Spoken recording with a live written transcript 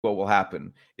what will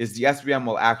happen is the SVM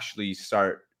will actually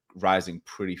start rising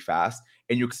pretty fast.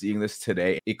 And you're seeing this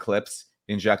today. Eclipse,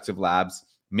 Injective Labs,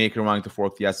 Maker wanting to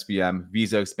fork the SVM,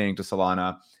 Visa expanding to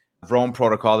Solana, Rome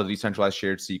Protocol, the decentralized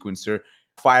shared sequencer,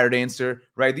 Firedancer,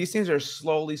 right? These things are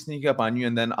slowly sneaking up on you.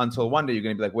 And then until one day you're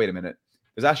going to be like, wait a minute,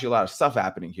 there's actually a lot of stuff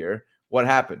happening here. What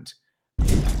happened?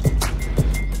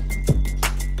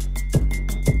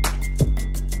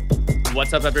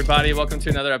 What's up, everybody? Welcome to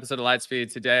another episode of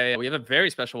Lightspeed. Today, we have a very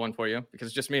special one for you because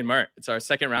it's just me and Mert. It's our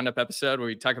second roundup episode where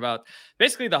we talk about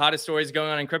basically the hottest stories going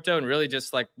on in crypto and really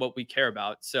just like what we care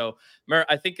about. So, Mert,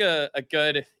 I think a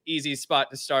good, easy spot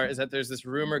to start is that there's this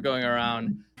rumor going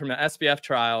around from the SBF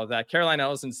trial that Caroline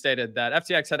Ellison stated that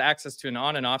FTX had access to an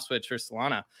on and off switch for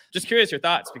Solana. Just curious your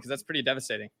thoughts because that's pretty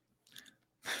devastating.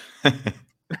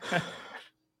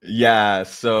 Yeah,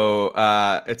 so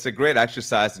it's a great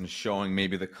exercise in showing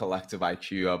maybe the collective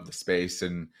IQ of the space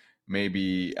and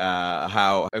maybe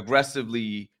how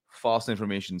aggressively false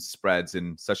information spreads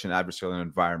in such an adversarial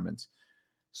environment.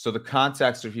 So the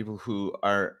context for people who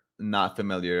are not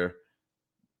familiar,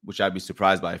 which I'd be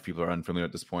surprised by if people are unfamiliar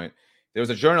at this point. There was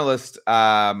a journalist,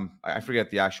 I forget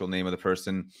the actual name of the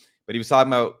person, but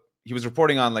he was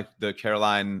reporting on like the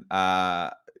Caroline,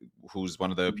 who's one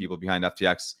of the people behind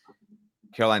FTX,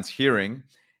 Caroline's hearing,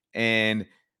 and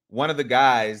one of the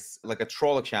guys, like a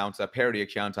troll account, a parody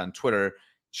account on Twitter,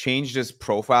 changed his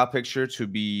profile picture to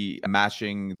be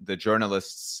matching the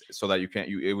journalists so that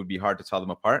it would be hard to tell them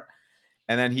apart.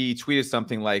 And then he tweeted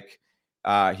something like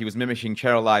he was mimicking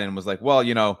Caroline and was like, well,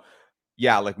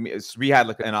 yeah, like we had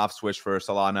like an off switch for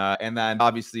Solana. And then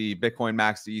obviously Bitcoin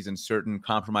maxis and certain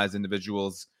compromised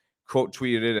individuals quote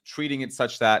tweeted it, treating it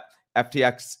such that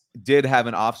FTX did have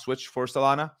an off switch for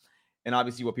Solana. And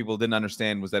obviously what people didn't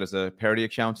understand was that it's a parody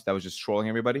account that was just trolling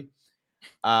everybody.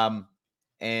 Of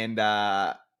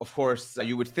course,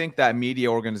 you would think that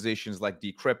media organizations like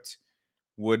Decrypt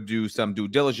would do some due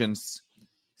diligence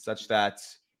such that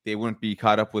they wouldn't be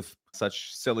caught up with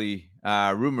such silly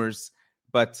rumors.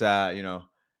 But,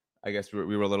 I guess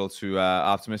we were a little too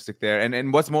optimistic there.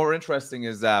 And what's more interesting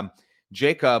is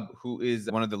Jacob, who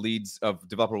is one of the leads of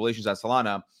developer relations at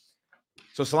Solana.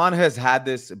 So Solana has had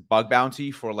this bug bounty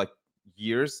for like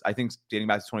years, I think dating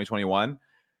back to 2021.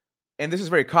 And this is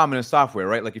very common in software,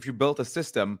 right? Like if you built a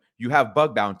system, you have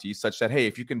bug bounties such that, hey,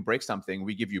 if you can break something,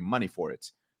 we give you money for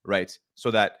it, right? So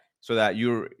that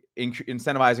you're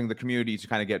incentivizing the community to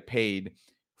kind of get paid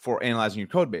for analyzing your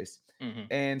code base. Mm-hmm.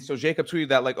 And so Jacob tweeted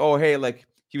that like, oh, hey, like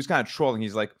he was kind of trolling.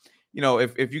 He's like,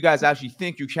 if you guys actually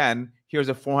think you can, here's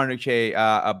a 400K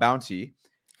a bounty.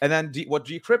 And then what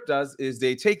Decrypt does is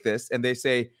they take this and they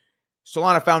say,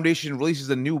 Solana Foundation releases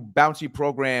a new bounty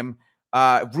program,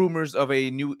 rumors of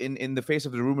a new, in the face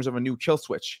of the rumors of a new kill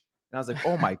switch. And I was like,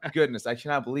 oh my goodness, I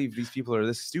cannot believe these people are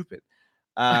this stupid.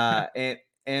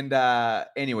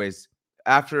 Anyways,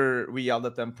 after we yelled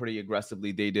at them pretty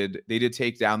aggressively, they did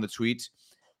take down the tweet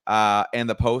and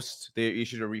the post. They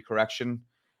issued a recorrection.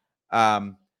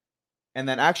 And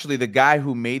then actually the guy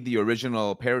who made the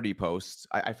original parody post,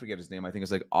 I forget his name. I think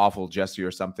it's like Awful Jesse or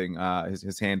something,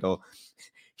 his handle.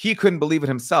 He couldn't believe it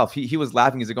himself. He was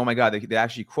laughing. He's like, oh my God, they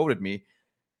actually quoted me.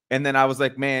 And then I was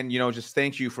like, man, just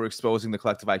thank you for exposing the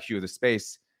collective IQ of the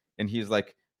space. And he's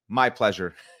like, my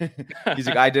pleasure. He's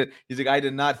like, I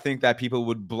did not think that people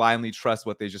would blindly trust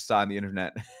what they just saw on the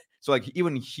internet. So like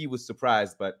even he was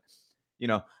surprised, but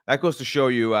that goes to show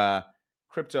you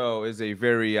crypto is a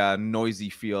very noisy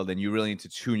field and you really need to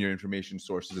tune your information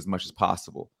sources as much as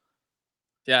possible.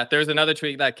 Yeah, there's another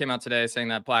tweet that came out today saying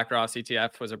that BlackRock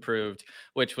ETF was approved,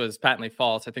 which was patently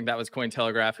false. I think that was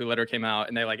Cointelegraph who later came out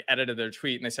and they like edited their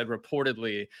tweet and they said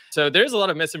reportedly. So there's a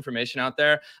lot of misinformation out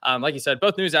there. Like you said,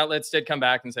 both news outlets did come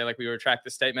back and say like we retract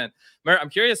the statement. Mert, I'm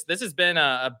curious, this has been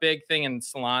a big thing in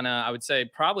Solana, I would say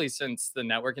probably since the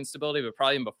network instability, but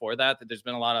probably even before that there's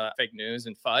been a lot of fake news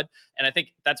and FUD. And I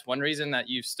think that's one reason that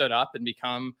you've stood up and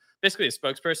become basically a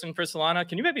spokesperson for Solana.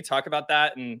 Can you maybe talk about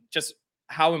that and just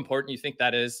how important you think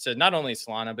that is to not only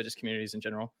Solana, but just communities in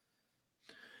general?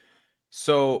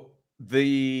 So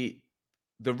the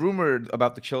rumor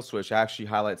about the kill switch actually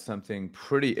highlights something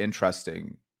pretty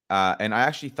interesting. And I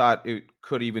actually thought it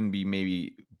could even be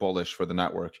maybe bullish for the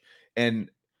network.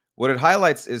 And what it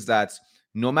highlights is that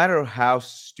no matter how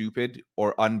stupid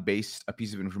or unbased a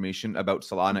piece of information about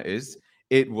Solana is,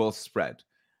 it will spread,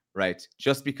 right?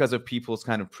 Just because of people's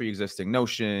kind of pre-existing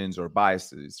notions or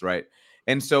biases, right?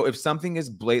 And so if something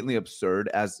is blatantly absurd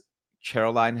as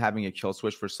Caroline having a kill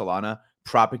switch for Solana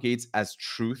propagates as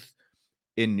truth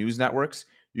in news networks,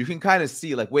 you can kind of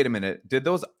see like, wait a minute, did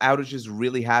those outages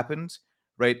really happen?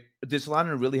 Right? Did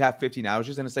Solana really have 15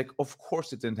 outages? And it's like, of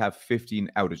course it didn't have 15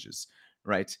 outages,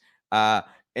 right?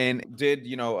 And did,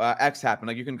 X happen?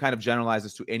 Like, you can kind of generalize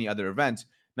this to any other event.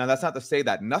 Now, that's not to say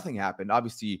that nothing happened.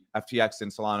 Obviously, FTX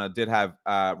and Solana did have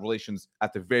relations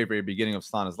at the very, very beginning of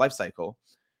Solana's life cycle.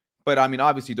 But I mean,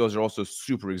 obviously, those are also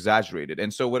super exaggerated.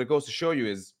 And so what it goes to show you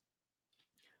is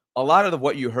a lot of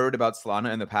what you heard about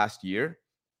Solana in the past year,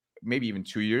 maybe even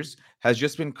 2 years, has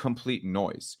just been complete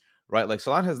noise, right? Like,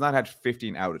 Solana has not had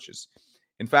 15 outages.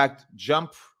 In fact,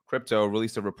 Jump Crypto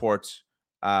released a report,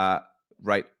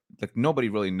 right? Like, nobody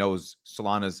really knows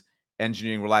Solana's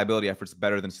engineering reliability efforts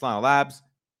better than Solana Labs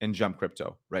and Jump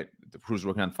Crypto, right? Who's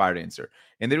working on FireDancer.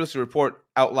 And they released a report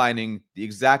outlining the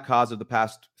exact cause of the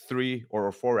past 3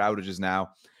 or 4 outages now,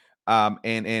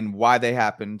 and why they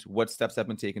happened, what steps have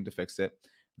been taken to fix it.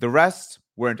 The rest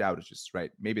weren't outages, right?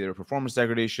 Maybe there were performance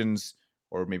degradations,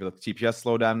 or maybe like TPS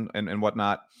slowdown and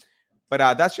whatnot.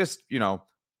 But that's just,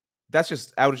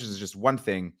 outages is just one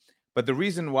thing. But the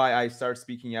reason why I started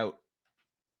speaking out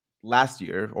last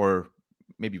year, or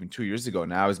maybe even 2 years ago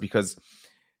now, is because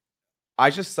I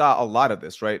just saw a lot of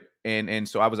this, right? And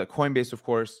so I was at Coinbase, of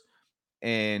course,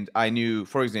 and I knew,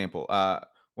 for example,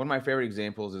 one of my favorite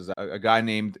examples is a guy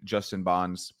named Justin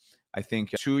Bonds. I think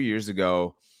 2 years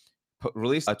ago,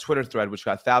 released a Twitter thread which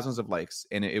got thousands of likes,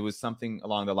 and it was something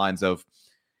along the lines of,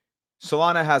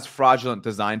 Solana has fraudulent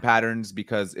design patterns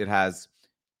because it has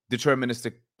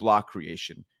deterministic block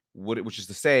creation, which is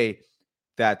to say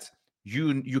that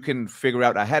you can figure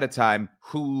out ahead of time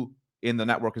who in the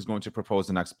network is going to propose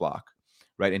the next block,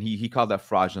 right? And he called that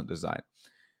fraudulent design.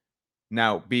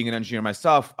 Now, being an engineer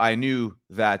myself, I knew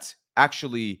that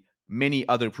actually many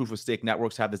other proof of stake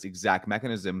networks have this exact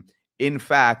mechanism. In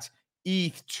fact,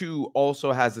 ETH2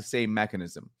 also has the same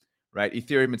mechanism, right?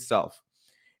 Ethereum itself.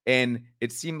 And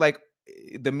it seemed like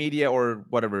the media or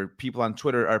whatever, people on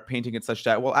Twitter are painting it such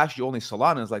that, well, actually only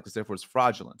Solana is like this, therefore it's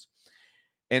fraudulent.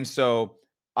 And so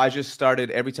I just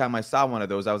started, every time I saw one of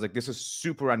those, I was like, this is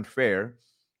super unfair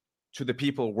to the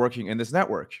people working in this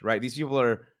network, right? These people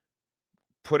are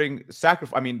doing a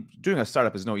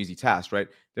startup is no easy task, right?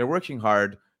 They're working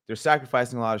hard, they're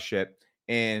sacrificing a lot of shit,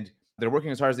 and they're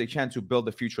working as hard as they can to build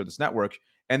the future of this network.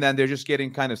 And then they're just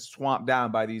getting kind of swamped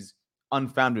down by these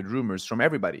unfounded rumors from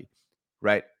everybody,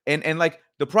 right? And like,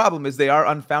 the problem is they are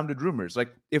unfounded rumors.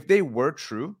 Like, if they were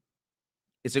true,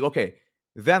 it's like, okay,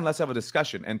 then let's have a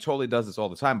discussion. And totally does this all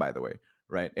the time, by the way,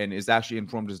 right? And is actually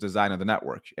informed his design of the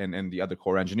network and the other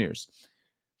core engineers.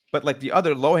 But like the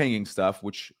other low-hanging stuff,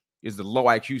 which is the low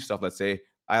IQ stuff, let's say,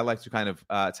 I like to kind of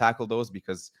tackle those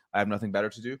because I have nothing better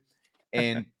to do.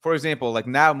 And for example, like,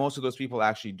 now most of those people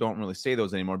actually don't really say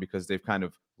those anymore because they've kind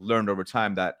of learned over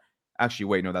time that actually,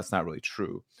 wait, no, that's not really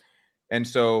true. And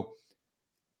so,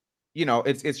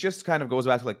 it's just kind of goes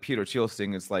back to like Peter Thiel's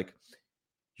thing. It's like,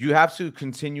 you have to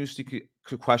continuously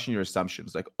question your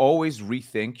assumptions. Like, always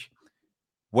rethink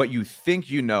what you think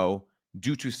you know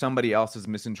due to somebody else's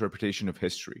misinterpretation of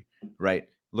history, right?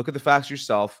 Look at the facts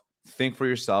yourself, think for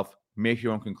yourself, make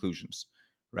your own conclusions,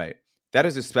 right? That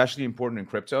is especially important in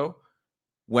crypto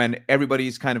when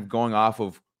everybody's kind of going off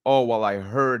of, oh, well, I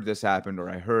heard this happened or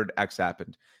I heard X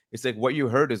happened. It's like, what you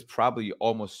heard is probably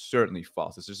almost certainly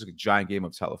false. It's just like a giant game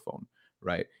of telephone,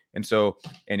 right? And so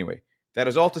anyway, that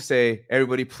is all to say,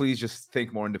 everybody, please just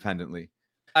think more independently.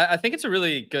 I think it's a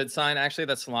really good sign, actually,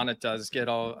 that Solana does get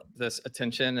all this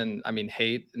attention and, I mean,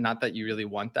 hate. Not that you really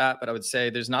want that, but I would say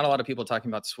there's not a lot of people talking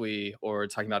about SWI or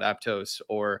talking about Aptos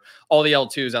or all the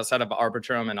L2s outside of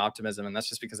Arbitrum and Optimism. And that's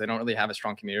just because they don't really have a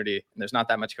strong community and there's not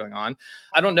that much going on.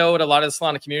 I don't know what a lot of the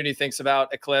Solana community thinks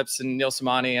about Eclipse and Neil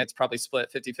Samani. It's probably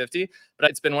split 50-50, but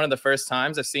it's been one of the first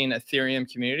times I've seen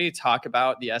Ethereum community talk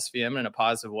about the SVM in a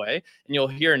positive way. And you'll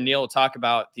hear Neil talk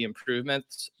about the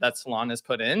improvements that Solana has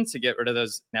put in to get rid of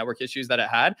those network issues that it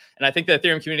had. And I think the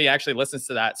Ethereum community actually listens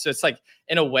to that. So it's like,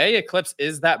 in a way, Eclipse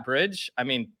is that bridge. I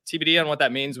mean, TBD on what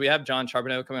that means. We have John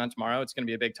Charbonneau coming on tomorrow. It's going to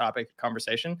be a big topic of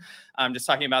conversation. I'm just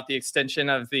talking about the extension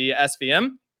of the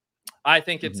SVM. I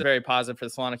think it's very positive for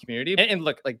the Solana community. And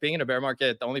look, like, being in a bear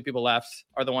market, the only people left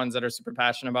are the ones that are super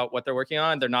passionate about what they're working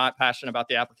on. They're not passionate about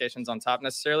the applications on top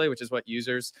necessarily, which is what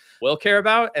users will care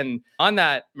about. And on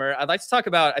that, Mert, I'd like to talk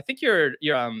about, I think you're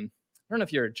I don't know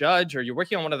if you're a judge or you're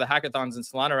working on one of the hackathons in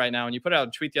Solana right now, and you put out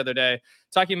a tweet the other day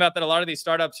talking about that a lot of these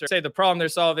startups say the problem they're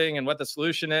solving and what the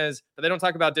solution is, but they don't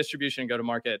talk about distribution and go to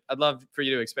market. I'd love for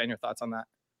you to expand your thoughts on that.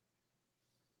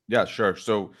 Yeah, sure.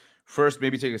 So first,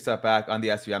 maybe take a step back on the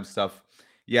SVM stuff.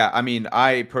 Yeah, I mean,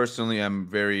 I personally am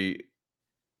very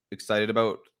excited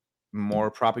about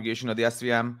more propagation of the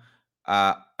SVM.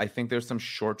 I think there's some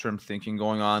short-term thinking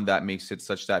going on that makes it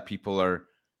such that people are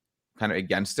kind of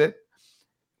against it.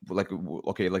 Like,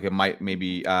 okay, like it might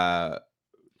maybe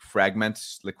fragment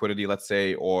liquidity, let's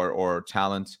say, or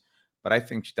talent. But I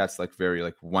think that's like very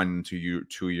like 1 to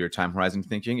 2 year time horizon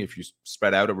thinking. If you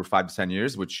spread out over 5 to 10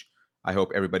 years, which I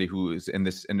hope everybody who is in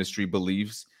this industry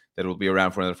believes that it will be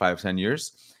around for another 5 to 10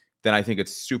 years, then I think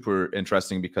it's super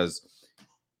interesting because,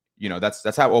 you know,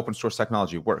 that's how open source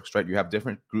technology works, right? You have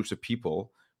different groups of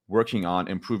people working on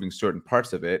improving certain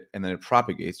parts of it, and then it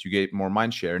propagates. You get more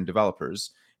mind share and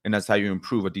developers, and that's how you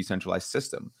improve a decentralized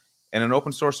system and an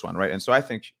open source one, right? And so I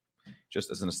think,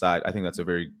 just as an aside, I think that's a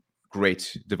very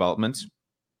great development.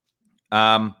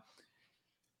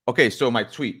 Okay, so my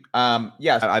tweet.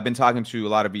 Yeah, I've been talking to a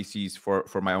lot of VCs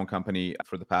for my own company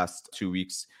for the past 2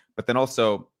 weeks, but then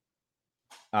also,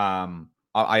 I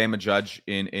am a judge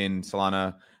in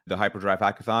Solana, the Hyperdrive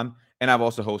hackathon, and I've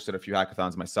also hosted a few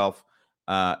hackathons myself,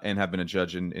 and have been a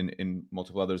judge in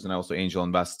multiple others, and I also angel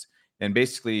invest. And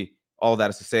basically, all that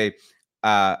is to say,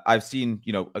 I've seen,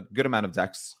 you know, a good amount of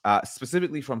decks,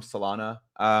 specifically from Solana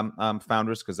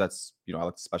founders, because that's, you know, I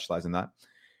like to specialize in that.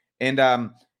 And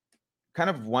kind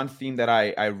of one theme that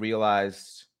I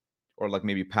realized, or like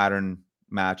maybe pattern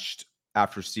matched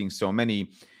after seeing so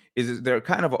many, is they're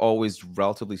kind of always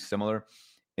relatively similar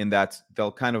in that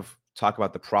they'll kind of talk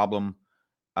about the problem,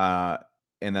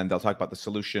 and then they'll talk about the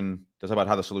solution. They'll talk about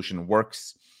how the solution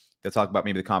works. They'll talk about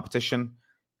maybe the competition,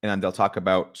 and then they'll talk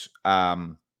about,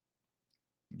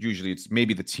 usually it's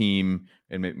maybe the team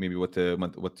and maybe who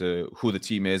the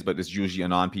team is, but it's usually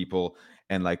anon people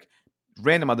and like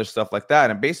random other stuff like that.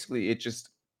 And basically, it just,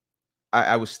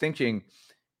 I was thinking,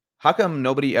 how come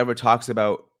nobody ever talks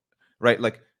about, right?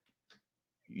 Like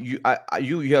you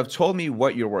have told me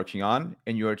what you're working on,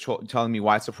 and you're telling me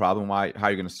why it's a problem, how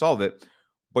you're going to solve it,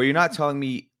 but you're not telling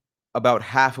me about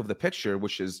half of the picture,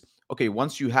 which is, okay,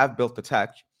 once you have built the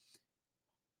tech,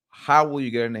 how will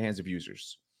you get it in the hands of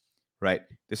users, right?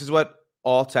 This is what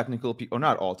all technical people, or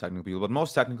not all technical people, but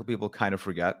most technical people kind of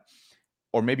forget,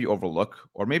 or maybe overlook,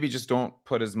 or maybe just don't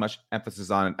put as much emphasis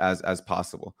on it as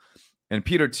possible. And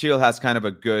Peter Thiel has kind of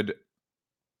a good,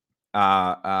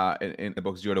 in the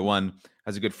book 0 to 1,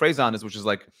 has a good phrase on this, which is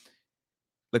like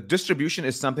distribution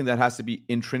is something that has to be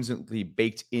intrinsically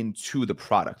baked into the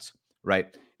product,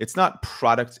 right? It's not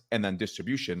product and then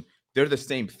distribution. They're the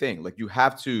same thing. Like you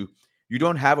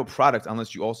don't have a product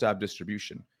unless you also have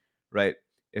distribution, right?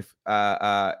 If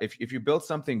you build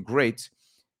something great,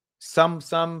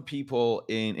 some people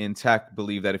in tech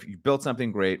believe that if you build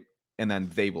something great and then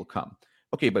they will come.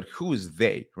 Okay, but who is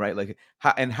they, right? Like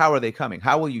how are they coming?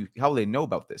 How will they know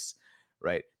about this,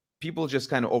 right? People just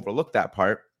kind of overlook that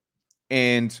part,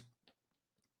 and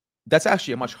that's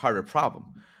actually a much harder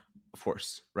problem, of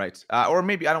course, right? Or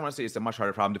maybe I don't want to say it's a much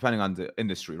harder problem, depending on the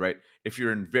industry, right? If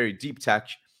you're in very deep tech,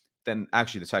 then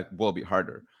actually the tech will be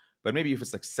harder. But maybe if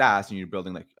it's like SaaS and you're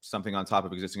building like something on top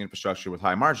of existing infrastructure with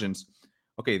high margins,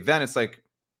 okay, then it's like,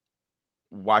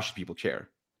 why should people care,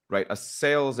 right? A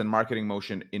sales and marketing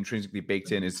motion intrinsically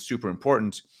baked in is super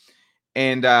important,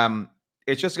 and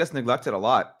it just gets neglected a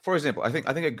lot. For example, I think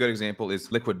a good example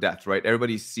is Liquid Death, right?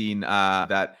 Everybody's seen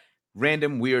that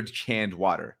random weird canned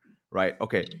water, right?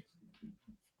 Okay,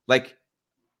 like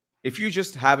if you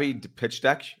just have a pitch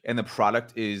deck and the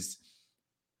product is,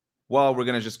 well, we're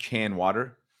gonna just can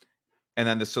water, and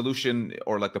then the solution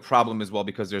or like the problem is, well,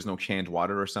 because there's no canned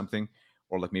water or something,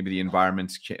 or like maybe the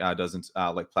environment doesn't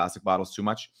like plastic bottles too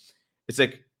much. It's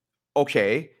like,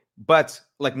 okay, but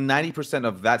like 90%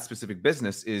 of that specific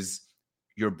business is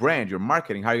your brand, your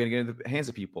marketing. How are you going to get into the hands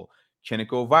of people? Can it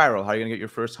go viral? How are you going to get your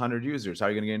first 100 users? How are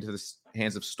you going to get into the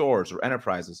hands of stores or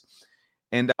enterprises?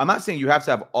 And I'm not saying you have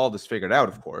to have all this figured out,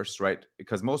 of course, right?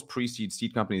 Because most pre-seed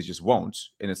seed companies just won't,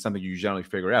 and it's something you generally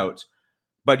figure out.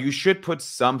 But you should put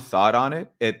some thought on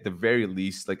it at the very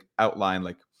least, like outline,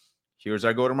 like here's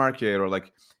our go-to-market, or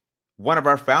like one of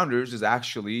our founders is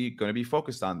actually going to be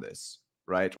focused on this,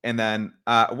 right? And then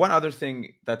one other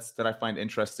thing that I find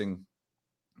interesting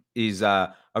is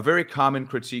a very common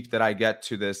critique that I get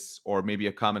to this, or maybe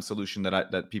a common solution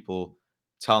that people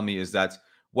tell me is that,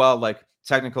 well, like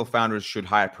technical founders should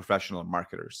hire professional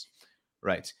marketers,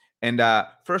 right? And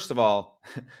first of all,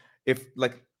 if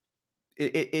like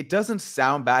it doesn't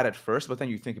sound bad at first, but then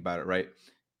you think about it, right?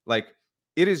 Like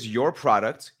it is your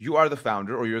product, you are the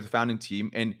founder or you're the founding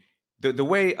team, and the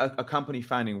way a company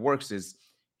founding works is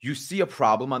you see a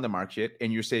problem on the market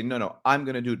and you're saying, no, I'm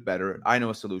going to do it better. I know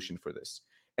a solution for this.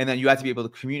 And then you have to be able to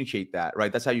communicate that,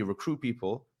 right? That's how you recruit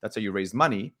people. That's how you raise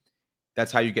money.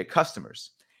 That's how you get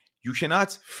customers. You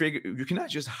cannot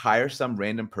just hire some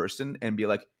random person and be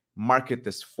like, market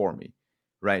this for me,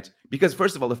 right? Because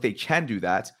first of all, if they can do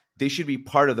that, they should be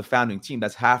part of the founding team.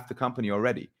 That's half the company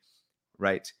already,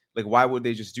 right? Like, why would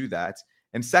they just do that?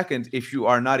 And second, if you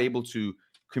are not able to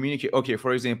communicate. Okay,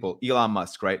 for example, Elon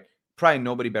Musk, right? Probably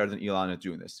nobody better than Elon at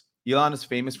doing this. Elon is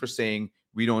famous for saying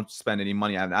we don't spend any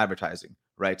money on advertising,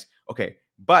 right? Okay,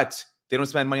 but they don't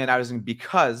spend money on advertising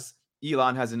because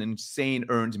Elon has an insane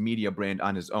earned media brand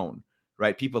on his own,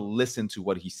 right? People listen to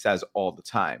what he says all the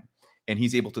time, and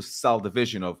he's able to sell the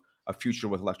vision of a future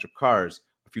with electric cars,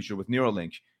 a future with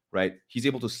Neuralink, right? He's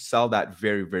able to sell that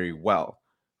very, very well,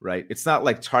 right? It's not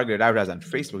like targeted advertising on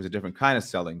Facebook. It's a different kind of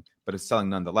selling, but it's selling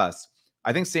nonetheless.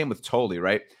 I think same with Tolly,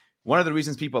 right? One of the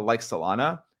reasons people like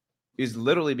Solana is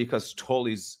literally because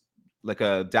Tolly's like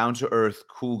a down-to-earth,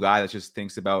 cool guy that just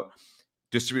thinks about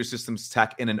distributed systems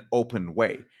tech in an open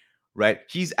way, right?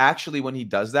 He's actually, when he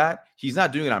does that, he's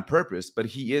not doing it on purpose, but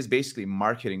he is basically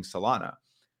marketing Solana,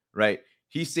 right?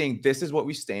 He's saying, this is what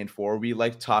we stand for. We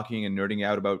like talking and nerding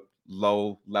out about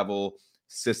low-level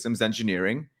systems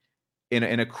engineering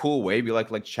in a cool way. We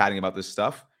like chatting about this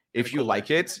stuff. If you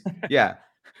like it, yeah.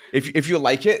 If you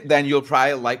like it, then you'll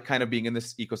probably like kind of being in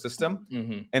this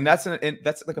ecosystem. And that's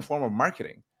like a form of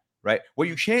marketing, right? What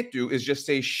you can't do is just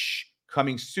say, shh,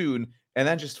 coming soon, and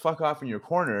then just fuck off in your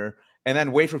corner and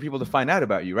then wait for people to find out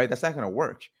about you, right? That's not going to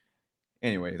work.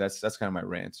 Anyway, that's kind of my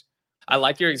rant. I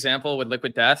like your example with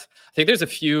Liquid Death. I think there's a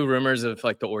few rumors of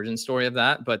like the origin story of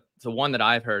that, but the one that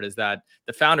I've heard is that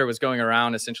the founder was going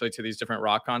around essentially to these different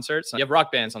rock concerts. You have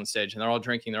rock bands on stage and they're all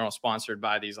drinking. They're all sponsored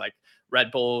by these like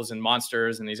Red Bulls and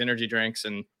Monsters and these energy drinks.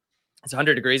 And it's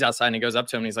 100 degrees outside and he goes up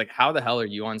to him and he's like, how the hell are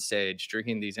you on stage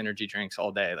drinking these energy drinks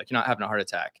all day? Like, you're not having a heart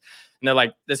attack. And they're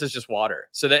like, this is just water.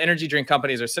 So the energy drink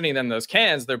companies are sending them those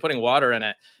cans. They're putting water in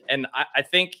it. And I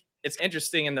think it's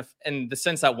interesting in the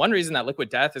sense that one reason that Liquid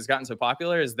Death has gotten so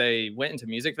popular is they went into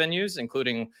music venues,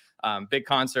 including big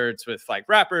concerts with like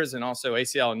rappers and also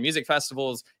ACL and music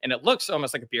festivals. And it looks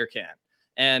almost like a beer can.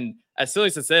 And as silly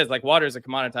as it is, like, water is a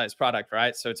commoditized product,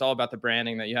 right? So it's all about the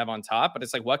branding that you have on top, but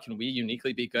it's like, what can we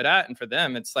uniquely be good at? And for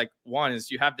them, it's like, one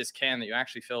is you have this can that you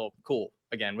actually feel cool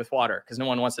again with water, because no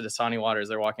one wants a Dasani water as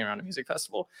they're walking around a music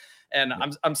festival. And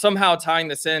I'm somehow tying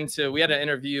this into, we had an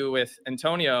interview with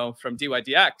Antonio from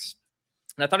DYDX.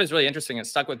 And I thought it was really interesting. It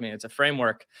stuck with me. It's a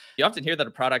framework. You often hear that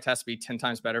a product has to be 10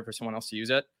 times better for someone else to use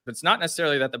it. But it's not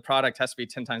necessarily that the product has to be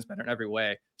 10 times better in every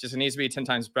way. Just it needs to be 10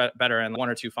 times better in one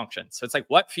or two functions. So it's like,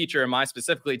 what feature am I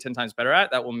specifically 10 times better at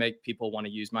that will make people want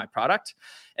to use my product?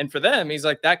 And for them, he's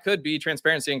like, that could be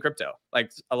transparency in crypto.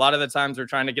 Like, a lot of the times we're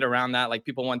trying to get around that. Like,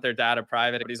 people want their data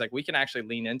private. But he's like, we can actually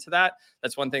lean into that.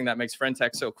 That's one thing that makes friend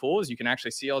tech so cool, is you can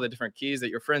actually see all the different keys that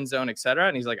your friends own, et cetera.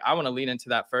 And he's like, I want to lean into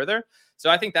that further. So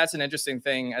I think that's an interesting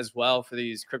thing as well for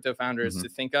these crypto founders to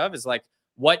think of, is like,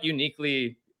 what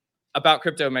uniquely about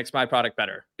crypto makes my product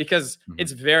better? Because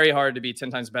it's very hard to be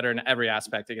 10 times better in every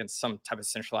aspect against some type of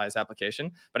centralized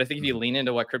application. But I think if you lean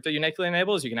into what crypto uniquely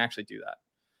enables, you can actually do that.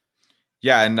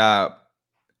 Yeah. And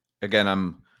again,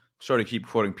 I'm sure to keep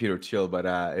quoting Peter Thiel, but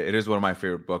it is one of my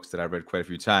favorite books that I've read quite a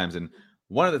few times. And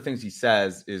one of the things he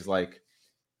says is like,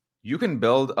 you can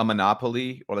build a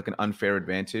monopoly or like an unfair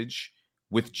advantage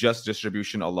with just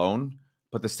distribution alone,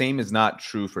 but the same is not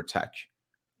true for tech.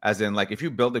 As in, like, if you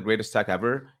build the greatest tech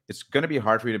ever, it's going to be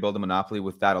hard for you to build a monopoly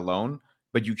with that alone,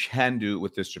 but you can do it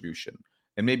with distribution.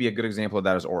 And maybe a good example of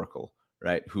that is Oracle,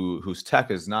 right? Whose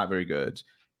tech is not very good,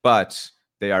 but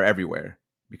they are everywhere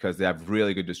because they have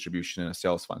really good distribution and a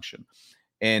sales function.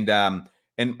 And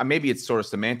maybe it's sort of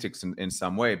semantics in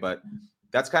some way, but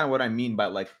that's kind of what I mean by,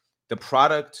 like, the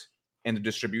product and the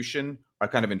distribution are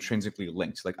kind of intrinsically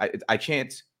linked. Like, I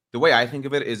can't, the way I think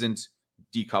of it isn't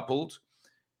decoupled,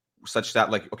 such that,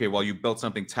 like, okay, well, you built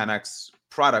something 10x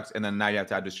product and then now you have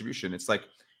to have distribution. It's like,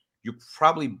 you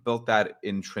probably built that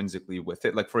intrinsically with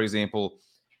it. Like, for example,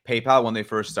 PayPal, when they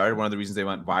first started, one of the reasons they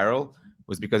went viral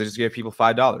was because they just gave people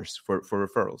 $5 for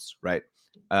referrals, right?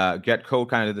 GetCode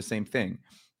kind of did the same thing.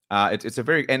 It's a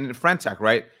very, and Friendtech,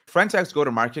 right? Friendtech's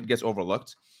go-to-market gets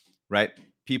overlooked, right?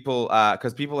 People,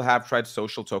 because people have tried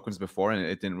social tokens before and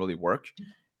it didn't really work.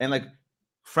 And like,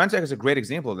 Friendtech is a great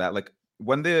example of that. Like,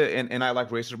 when and I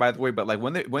like Racer, by the way, but like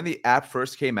when the app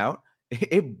first came out,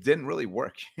 it didn't really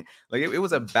work. Like, it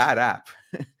was a bad app.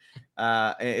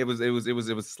 It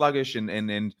was sluggish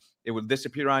and it would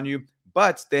disappear on you.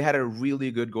 But they had a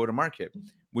really good go-to-market,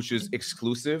 which is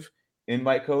exclusive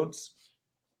invite codes.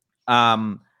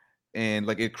 And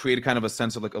like, it created kind of a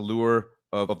sense of like allure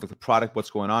of the product, what's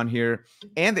going on here,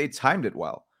 and they timed it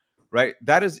well, right?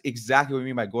 That is exactly what we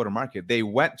mean by go-to-market. They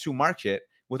went to market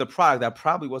with a product that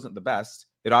probably wasn't the best.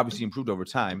 It obviously improved over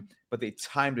time, but they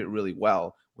timed it really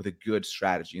well with a good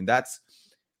strategy. And that's,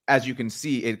 as you can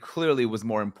see, it clearly was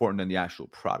more important than the actual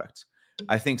product.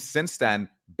 I think since then,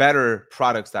 better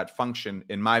products that function,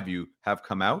 in my view, have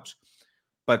come out.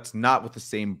 but not with the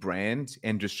same brand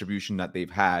and distribution that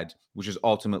they've had, which is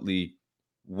ultimately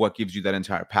what gives you that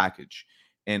entire package.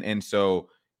 And so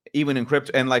even in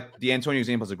crypto, and like the Antonio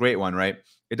example is a great one, right?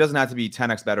 It doesn't have to be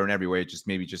 10x better in every way. Just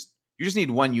maybe you just need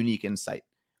one unique insight.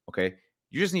 Okay.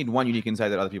 You just need one unique insight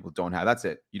that other people don't have. That's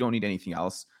it. You don't need anything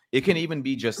else. It can even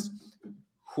be just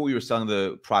who you're selling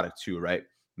the product to, right?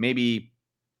 Maybe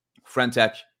friend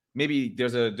tech, maybe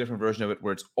there's a different version of it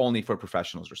where it's only for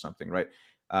professionals or something, right?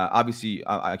 Obviously,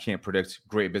 I can't predict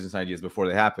great business ideas before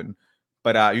they happen,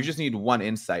 but you just need one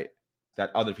insight that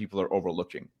other people are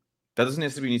overlooking. That doesn't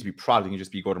necessarily need to be product; it can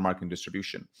just be go-to-market and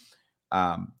distribution.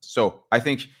 So I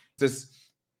think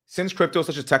since crypto is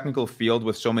such a technical field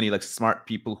with so many like smart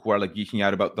people who are like geeking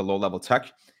out about the low-level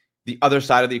tech, the other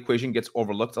side of the equation gets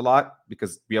overlooked a lot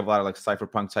because we have a lot of like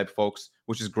cypherpunk type folks,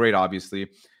 which is great, obviously,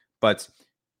 but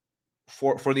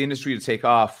for the industry to take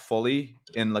off fully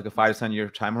in like a 5 to 10 year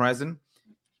time horizon,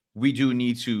 we do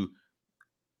need to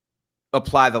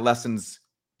apply the lessons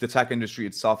the tech industry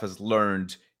itself has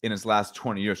learned in its last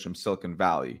 20 years from Silicon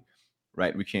Valley,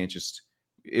 right? We can't just,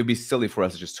 it'd be silly for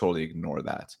us to just totally ignore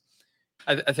that.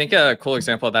 I think a cool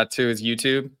example of that too is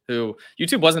YouTube.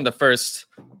 YouTube wasn't the first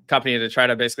company to try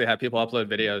to basically have people upload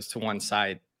videos to one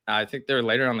site. I think they're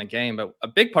later on the game, but a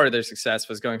big part of their success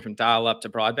was going from dial up to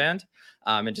broadband,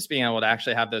 and just being able to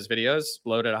actually have those videos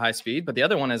load at a high speed. But the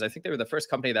other one is I think they were the first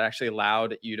company that actually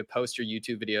allowed you to post your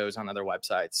YouTube videos on other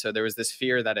websites. So there was this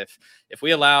fear that if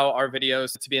we allow our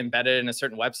videos to be embedded in a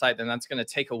certain website, then that's going to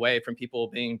take away from people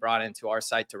being brought into our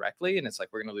site directly. And it's like,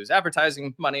 we're going to lose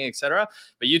advertising money, etc.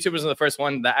 But YouTube was the first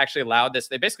one that actually allowed this.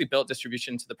 They basically built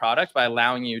distribution to the product by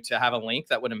allowing you to have a link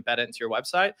that would embed it into your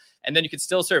website. And then you could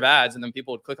still serve ads, and then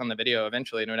people would click on the video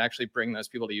eventually, and it would actually bring those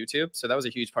people to YouTube. So that was a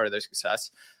huge part of their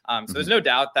success. So there's no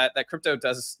doubt that crypto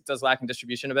does lack in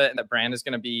distribution a bit, and that brand is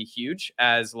going to be huge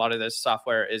as a lot of this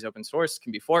software is open source,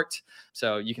 can be forked.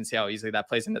 So you can see how easily that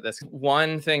plays into this.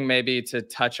 One thing maybe to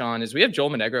touch on is we have Joel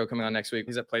Monegro coming on next week.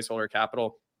 He's at Placeholder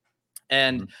Capital.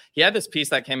 And he had this piece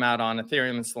that came out on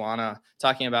Ethereum and Solana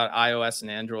talking about iOS and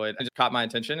Android. It just caught my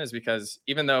attention is because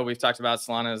even though we've talked about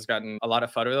Solana has gotten a lot of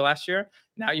fodder the last year,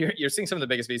 now you're seeing some of the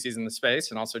biggest VCs in the space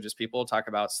and also just people talk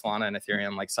about Solana and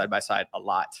Ethereum like side by side a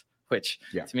lot, which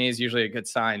to me is usually a good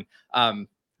sign. A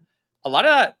lot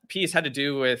of that piece had to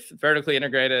do with vertically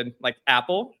integrated like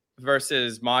Apple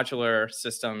versus modular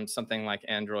systems, something like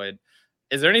Android.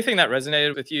 Is there anything that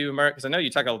resonated with you, Mert? Because I know you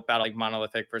talk about like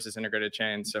monolithic versus integrated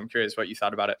chains. So I'm curious what you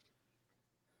thought about it.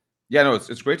 Yeah, no,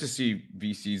 it's great to see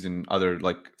VCs and other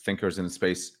like thinkers in the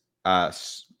space,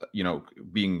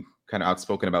 being kind of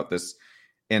outspoken about this.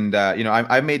 And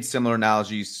I've made similar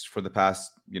analogies for the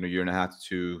past year and a half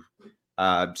to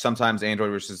sometimes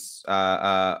Android versus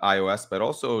iOS, but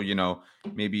also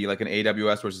maybe like an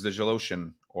AWS versus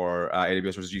DigitalOcean, or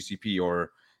AWS versus GCP,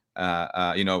 or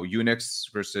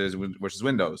Unix versus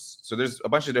Windows. So there's a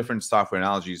bunch of different software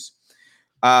analogies.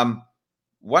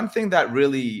 One thing that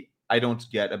really I don't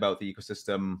get about the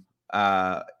ecosystem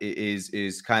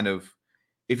is kind of,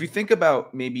 if you think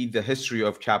about maybe the history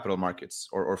of capital markets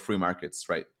or free markets,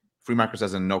 right? Free markets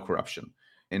as in no corruption,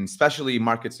 and especially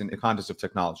markets in the context of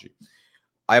technology.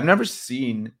 I've never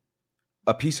seen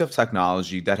a piece of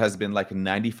technology that has been like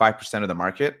 95% of the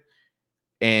market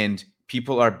and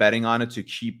people are betting on it to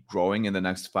keep growing in the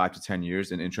next 5 to 10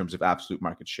 years in terms of absolute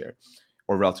market share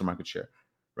or relative market share,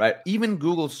 right? Even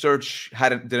Google search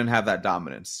didn't have that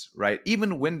dominance, right?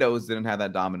 Even Windows didn't have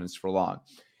that dominance for long.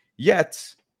 Yet,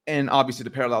 and obviously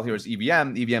the parallel here is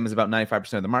EVM. EVM is about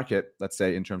 95% of the market, let's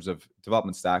say, in terms of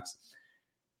development stacks.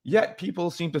 Yet people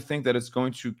seem to think that it's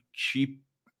going to keep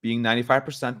being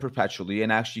 95% perpetually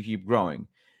and actually keep growing.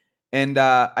 And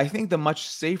I think the much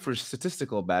safer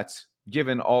statistical bet,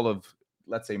 given all of,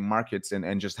 let's say, markets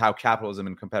and just how capitalism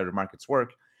and competitive markets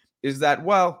work, is that,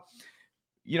 well,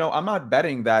 I'm not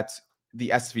betting that the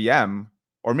SVM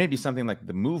or maybe something like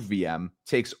the Move VM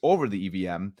takes over the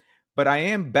EVM, but I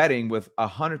am betting with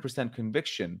 100%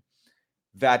 conviction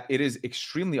that it is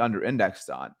extremely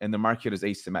under-indexed on and the market is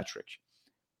asymmetric,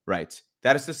 right?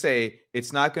 That is to say,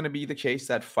 it's not going to be the case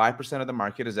that 5% of the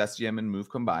market is SVM and Move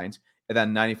combined, and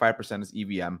then 95% is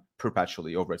EVM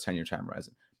perpetually over a 10-year time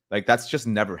horizon. Like, that's just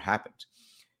never happened.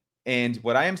 And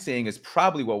what I am saying is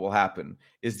probably what will happen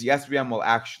is the SVM will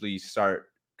actually start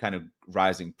kind of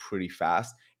rising pretty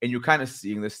fast. And you're kind of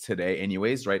seeing this today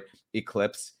anyways, right?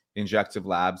 Eclipse, Injective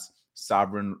Labs,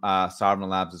 Sovereign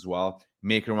Labs as well,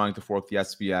 Maker wanting to fork the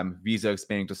SVM, Visa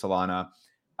expanding to Solana,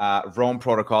 Rome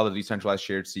Protocol, the decentralized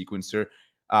shared sequencer,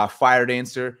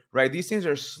 FireDancer, right? These things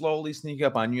are slowly sneaking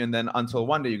up on you. And then until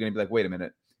one day you're going to be like, wait a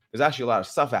minute, there's actually a lot of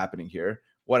stuff happening here.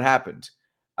 What happened?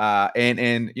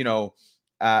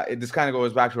 this kind of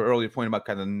goes back to our earlier point about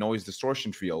kind of noise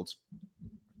distortion fields.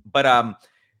 But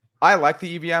I like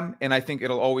the EVM, and I think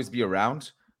it'll always be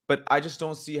around. But I just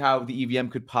don't see how the EVM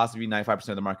could possibly be 95%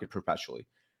 of the market perpetually,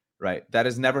 right? That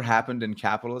has never happened in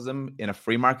capitalism, in a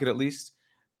free market at least,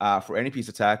 for any piece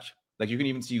of tech. Like you can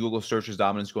even see Google search's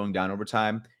dominance going down over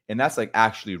time, and that's like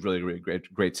actually really, really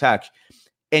great tech.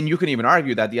 And you can even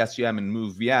argue that the SVM and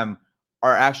Move VM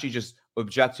are actually just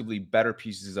objectively better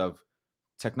pieces of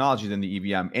technology than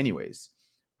the EVM, anyways,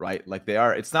 right? Like they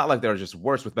are. It's not like they're just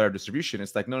worse with better distribution.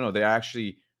 It's like no, they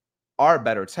actually are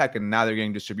better tech, and now they're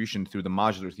getting distribution through the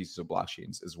modular thesis of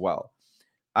blockchains as well.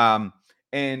 And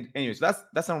anyways,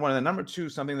 that's number one. And then number two,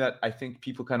 something that I think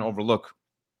people kind of overlook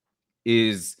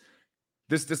is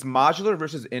this modular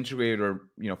versus integrated, or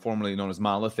formerly known as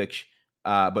monolithic,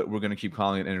 but we're going to keep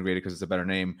calling it integrated because it's a better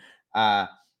name.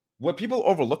 What people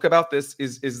overlook about this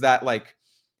is that like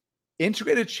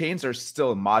integrated chains are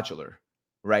still modular,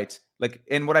 right? Like,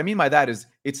 and what I mean by that is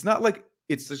it's not like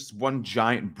it's just one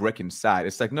giant brick inside.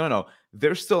 It's like no,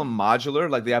 they're still modular.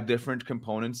 Like they have different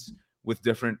components with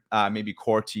different maybe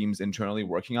core teams internally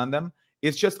working on them.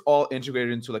 It's just all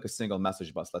integrated into like a single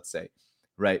message bus, let's say,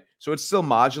 right? So it's still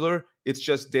modular. It's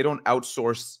just they don't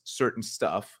outsource certain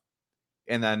stuff.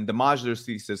 And then the modular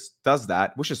thesis does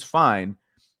that, which is fine,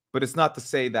 but it's not to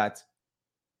say that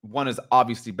one is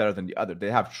obviously better than the other.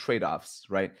 They have trade-offs,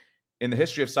 right? In the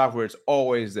history of software, it's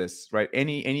always this, right?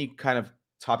 Any kind of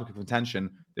topic of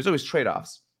contention, there's always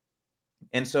trade-offs.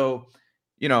 And so,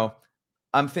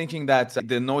 I'm thinking that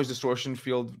the noise distortion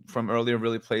field from earlier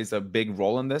really plays a big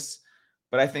role in this.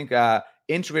 But I think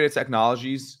integrated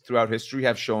technologies throughout history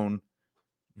have shown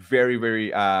very,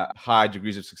 very high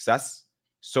degrees of success.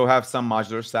 So have some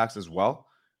modular stacks as well.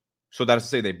 So that is to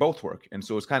say they both work. And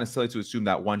so it's kind of silly to assume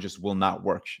that one just will not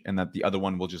work and that the other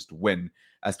one will just win,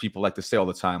 as people like to say all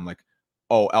the time, like,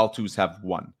 oh, L2s have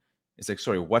won. It's like,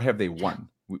 sorry, what have they won?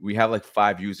 We have like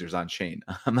 5 users on chain.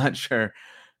 I'm not sure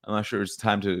it's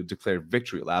time to declare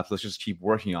victory laps. Let's just keep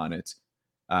working on it.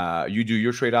 You do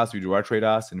your trade-offs, we do our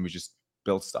trade-offs, and we just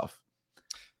build stuff.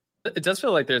 It does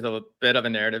feel like there's a bit of a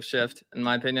narrative shift, in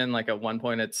my opinion. Like at one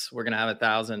point, we're going to have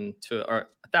 1,000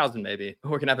 maybe. We're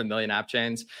going to have 1 million app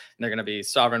chains, and they're going to be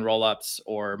sovereign rollups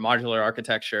or modular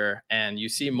architecture. And you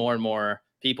see more and more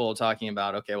people talking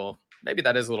about, okay, well, maybe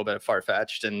that is a little bit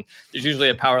far-fetched, and there's usually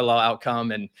a power law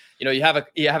outcome. And you have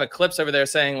Eclipse over there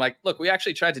saying like, look, we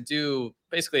actually tried to do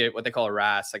basically what they call a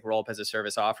RaaS, like roll up as a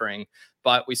service offering,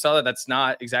 but we saw that that's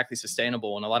not exactly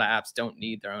sustainable, and a lot of apps don't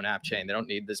need their own app chain. They don't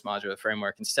need this modular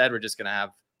framework. Instead, we're just going to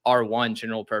have R1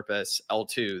 general purpose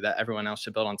L2 that everyone else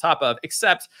should build on top of,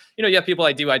 except you have people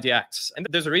like DYDX, and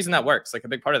there's a reason that works. Like a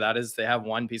big part of that is they have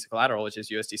one piece of collateral, which is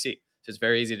USDC. So it's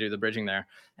very easy to do the bridging there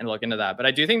and look into that. But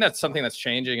I do think that's something that's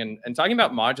changing. And talking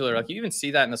about modular, like you even see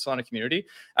that in the Solana community.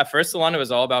 At first, Solana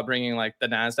was all about bringing like the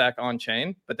NASDAQ on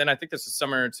chain. But then I think this was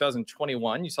summer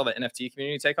 2021. You saw the NFT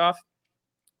community take off.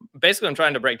 Basically, what I'm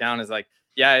trying to break down is like,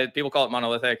 yeah, people call it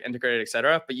monolithic, integrated, et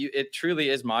cetera. But it truly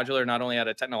is modular, not only at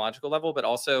a technological level, but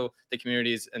also the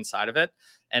communities inside of it.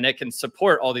 And it can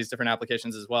support all these different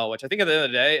applications as well, which I think at the end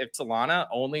of the day, if Solana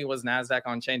only was NASDAQ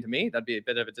on chain, to me, that'd be a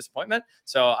bit of a disappointment.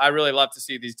 So I really love to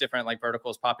see these different like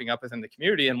verticals popping up within the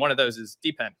community. And one of those is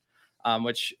DPEN,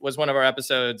 which was one of our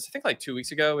episodes, I think like 2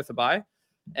 weeks ago with the buy.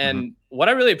 And what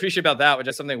I really appreciate about that, which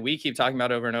is something we keep talking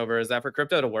about over and over, is that for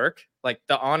crypto to work, like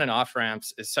the on and off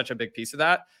ramps is such a big piece of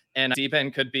that. And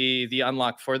DPEN could be the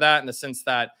unlock for that, in the sense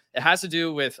that it has to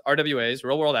do with RWAs,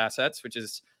 real world assets, which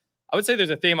is, I would say there's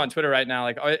a theme on Twitter right now.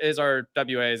 Like, is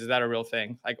RWAs, is that a real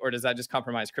thing? Like, or does that just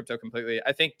compromise crypto completely?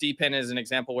 I think DPEN is an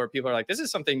example where people are like, this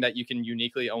is something that you can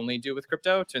uniquely only do with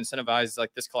crypto to incentivize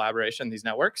like this collaboration, these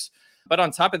networks. But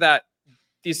on top of that,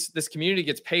 this community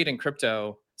gets paid in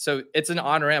crypto. So it's an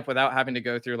on-ramp without having to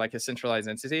go through like a centralized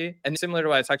entity. And similar to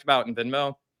what I talked about in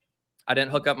Venmo, I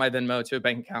didn't hook up my Venmo to a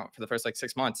bank account for the first like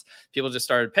 6 months. People just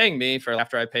started paying me for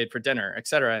after I paid for dinner, et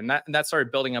cetera. And that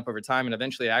started building up over time. And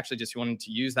eventually I actually just wanted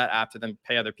to use that app to then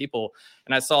pay other people.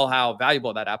 And I saw how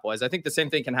valuable that app was. I think the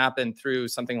same thing can happen through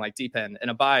something like DPEN,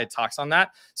 and Abide talks on that.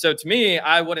 So to me,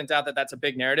 I wouldn't doubt that that's a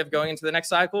big narrative going into the next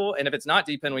cycle. And if it's not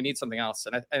DPEN, we need something else.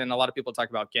 And a lot of people talk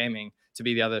about gaming to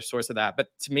be the other source of that. But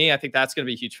to me, I think that's going to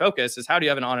be a huge focus, is how do you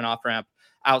have an on and off ramp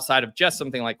outside of just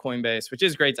something like Coinbase, which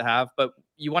is great to have, but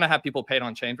you want to have people paid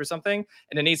on chain for something,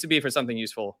 and it needs to be for something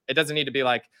useful. It doesn't need to be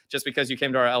like, just because you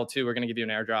came to our L2, we're going to give you an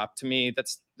airdrop. To me,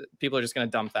 that's, people are just going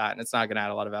to dump that, and it's not going to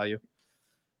add a lot of value.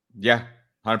 Yeah,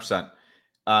 100%.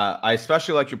 I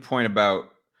especially like your point about,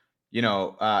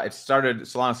 Solana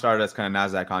started as kind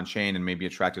of NASDAQ on chain and maybe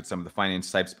attracted some of the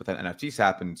finance types, but then NFTs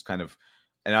happened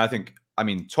and I think,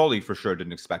 totally for sure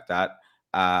didn't expect that.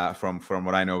 from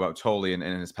what I know about Tolley and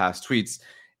his past tweets.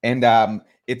 And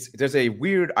there's a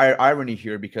weird irony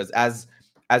here, because as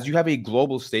you have a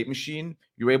global state machine,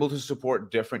 you're able to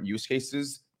support different use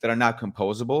cases that are not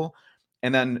composable.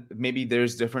 And then maybe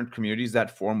there's different communities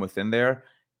that form within there,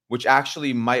 which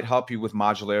actually might help you with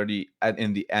modularity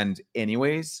in the end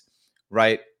anyways,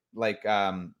 right? Like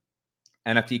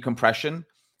NFT compression.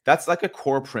 That's like a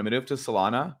core primitive to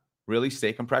Solana, really,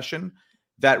 state compression,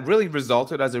 that really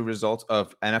resulted as a result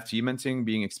of NFT minting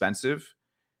being expensive.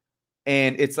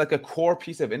 And it's like a core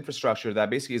piece of infrastructure that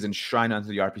basically is enshrined onto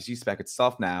the RPC spec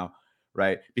itself now,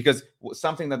 right? Because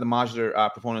something that the modular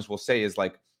proponents will say is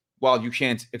like, well, you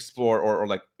can't explore or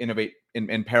like innovate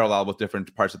in parallel with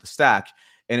different parts of the stack.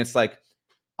 And it's like,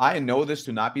 I know this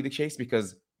to not be the case,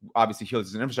 because obviously Helix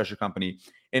is an infrastructure company,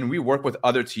 and we work with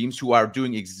other teams who are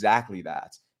doing exactly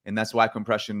that. And that's why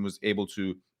compression was able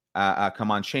to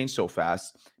come on chain so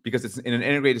fast, because it's in an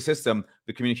integrated system,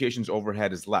 the communications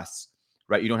overhead is less,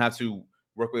 right? You don't have to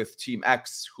work with team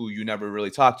X, who you never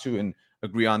really talk to, and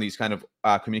agree on these kind of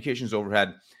communications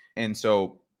overhead. And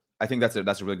so I think that's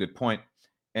a really good point.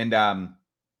 And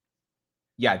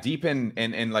yeah, deepen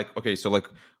and like, okay, so like,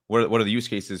 what are the use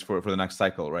cases for the next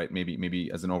cycle, right? Maybe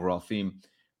as an overall theme.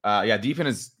 Yeah, deepen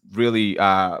is really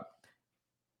I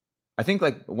think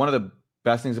like one of the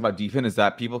best things about deepen is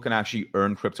that people can actually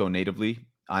earn crypto natively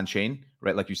on chain,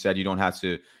 right? Like you said, you don't have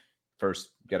to first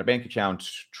get a bank account,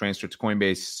 transfer to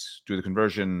Coinbase, do the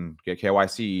conversion, get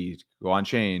KYC, go on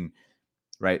chain,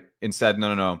 right? Instead,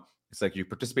 no. It's like you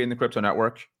participate in the crypto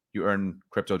network, you earn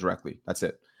crypto directly. That's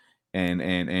it.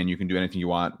 And you can do anything you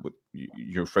want.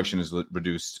 Your friction is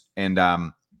reduced. And I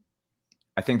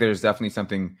think there's definitely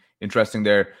something interesting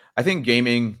there. I think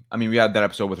gaming, I mean, we had that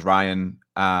episode with Ryan.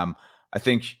 I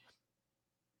think,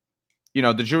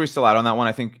 the jury's still out on that one.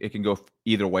 I think it can go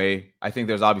either way. I think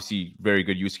there's obviously very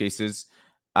good use cases.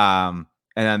 And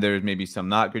then there's maybe some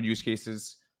not good use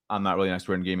cases. I'm not really an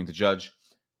expert in gaming to judge.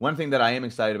 One thing that I am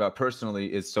excited about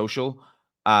personally is social.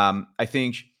 I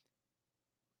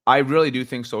really do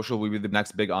think social will be the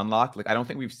next big unlock. Like, I don't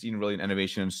think we've seen really an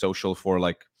innovation in social for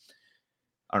like,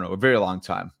 I don't know, a very long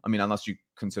time. I mean, unless you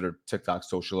consider TikTok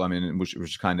social, I mean,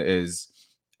 which kind of is.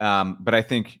 But I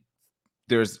think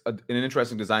there's an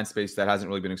interesting design space that hasn't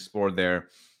really been explored there.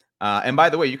 And by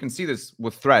the way, you can see this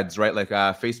with Threads, right? Like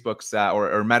Facebook's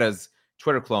or Meta's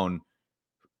Twitter clone.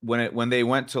 When they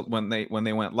went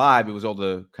live, it was all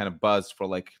the kind of buzz for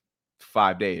like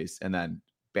 5 days, and then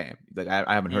bam, like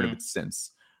I haven't heard of it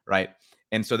since, right?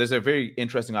 And so there's a very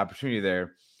interesting opportunity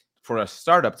there for a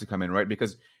startup to come in, right?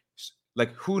 Because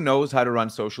like, who knows how to run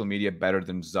social media better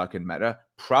than Zuck and Meta?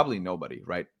 Probably nobody,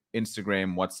 right?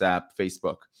 Instagram, WhatsApp,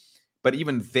 Facebook. But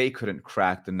even they couldn't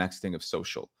crack the next thing of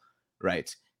social,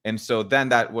 right? And so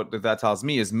then what that tells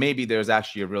me is maybe there's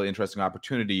actually a really interesting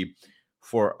opportunity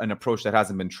for an approach that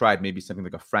hasn't been tried, maybe something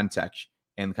like a friend tech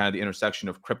and kind of the intersection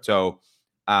of crypto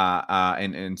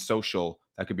and social.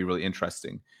 That could be really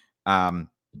interesting.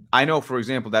 I know, for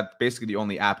example, that basically the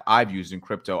only app I've used in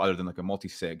crypto other than like a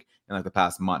multi-sig in like the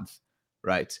past month,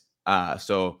 right?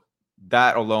 So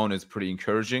that alone is pretty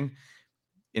encouraging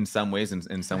in some ways, and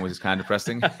in some ways it's kind of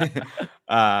depressing.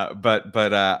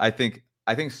 But I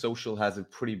think social has a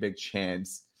pretty big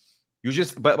chance.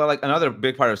 But like another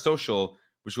big part of social,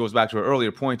 which goes back to our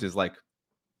earlier point, is like,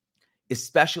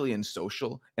 especially in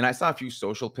social, and I saw a few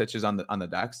social pitches on the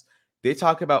decks. They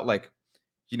talk about like,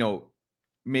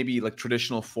 maybe like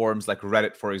traditional forums like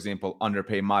Reddit, for example,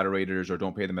 underpay moderators or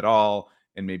don't pay them at all,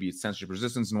 and maybe it's censorship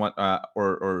resistance and what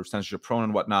or censorship prone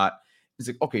and whatnot. It's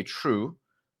like, okay, true,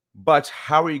 but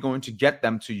how are you going to get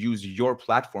them to use your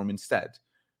platform instead,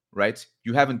 right?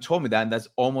 You haven't told me that,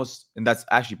 and that's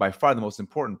actually by far the most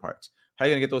important part. How are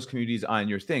you going to get those communities on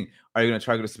your thing? Are you going to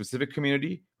target a specific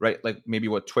community, right? Like maybe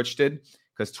what Twitch did,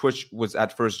 because Twitch was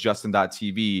at first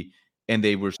Justin.tv, and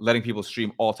they were letting people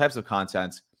stream all types of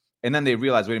content. And then they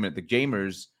realized, wait a minute, the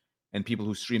gamers and people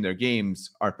who stream their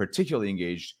games are particularly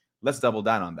engaged. Let's double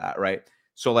down on that, right?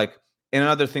 So like, and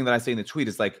another thing that I say in the tweet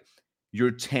is like, your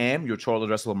TAM, your total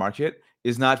addressable market,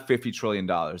 is not $50 trillion.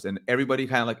 And everybody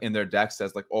kind of like in their deck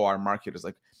says like, oh, our market is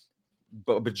like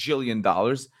a bajillion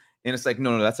dollars. And it's like,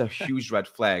 no, that's a huge red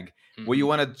flag. What you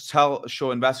want to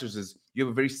show investors is you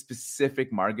have a very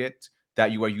specific market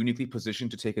that you are uniquely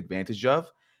positioned to take advantage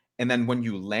of. And then when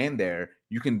you land there,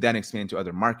 you can then expand to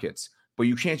other markets. But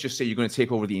you can't just say you're going to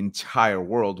take over the entire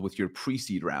world with your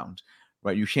pre-seed round,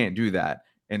 right? You can't do that.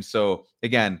 And so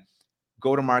again,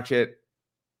 go to market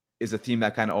is a theme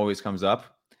that kind of always comes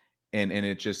up. And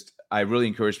it just, I really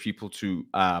encourage people to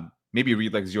maybe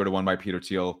read like 0 to 1 by Peter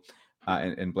Thiel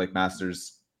and Blake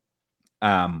Masters.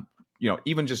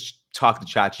 even just talk to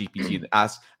ChatGPT,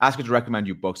 ask it to recommend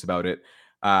you books about it.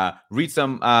 Read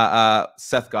some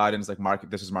Seth Godin's like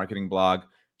this is marketing blog.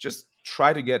 Just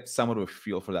try to get somewhat of a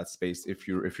feel for that space if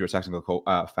you're a technical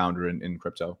founder in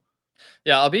crypto.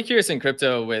 Yeah, I'll be curious in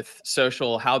crypto with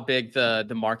social how big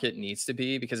the market needs to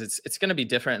be, because it's going to be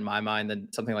different in my mind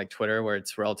than something like Twitter, where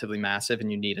it's relatively massive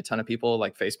and you need a ton of people,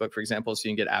 like Facebook, for example, so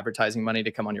you can get advertising money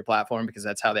to come on your platform because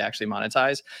that's how they actually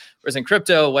monetize. Whereas in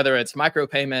crypto, whether it's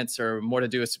micropayments or more to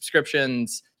do with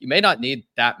subscriptions, you may not need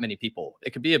that many people.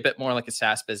 It could be a bit more like a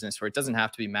SaaS business where it doesn't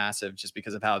have to be massive just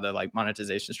because of how the like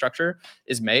monetization structure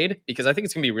is made, because I think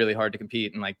it's going to be really hard to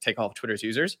compete and like take off Twitter's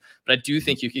users. But I do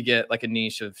think you could get like a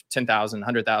niche of 10,000,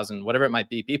 100,000, whatever it might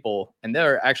be, people, and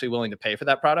they're actually willing to pay for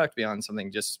that product beyond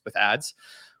something just with ads.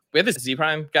 We have the Z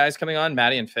Prime guys coming on,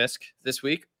 Maddie and Fisk, this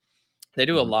week. They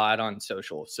do a lot on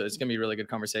social. So it's going to be a really good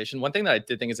conversation. One thing that I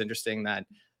did think is interesting that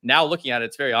now looking at it,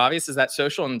 it's very obvious, is that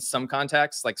social in some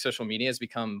contexts, like social media, has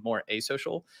become more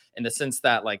asocial in the sense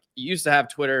that like you used to have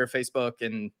Twitter, Facebook,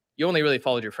 and you only really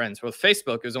followed your friends. With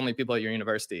Facebook, it was only people at your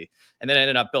university. And then it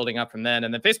ended up building up from then.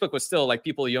 And then Facebook was still like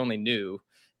people you only knew.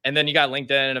 And then you got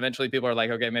LinkedIn, and eventually people are like,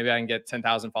 okay, maybe I can get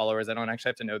 10,000 followers. I don't actually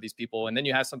have to know these people. And then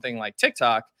you have something like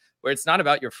TikTok, where it's not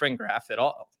about your friend graph at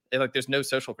all. Like there's no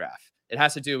social graph. It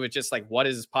has to do with just like what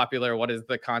is popular, what is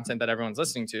the content that everyone's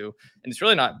listening to. And it's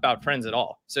really not about friends at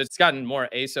all. So it's gotten more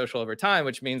asocial over time,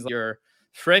 which means your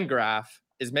friend graph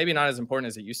is maybe not as important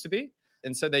as it used to be.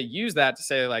 And so they use that to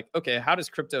say like, okay, how does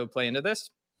crypto play into this?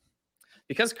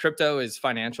 Because crypto is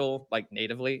financial, like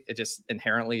natively, it just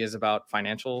inherently is about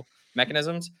financial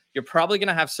mechanisms. You're probably going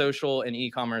to have social and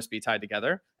e-commerce be tied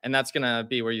together. And that's going to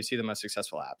be where you see the most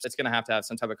successful apps. It's going to have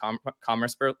some type of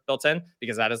commerce built in,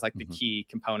 because that is like the key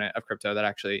component of crypto that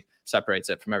actually separates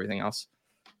it from everything else.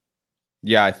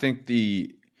 Yeah, I think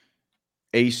the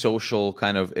asocial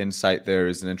kind of insight there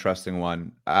is an interesting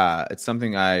one. It's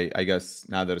something I guess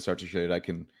now that it's articulated, I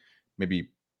can maybe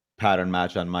pattern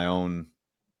match on my own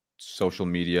social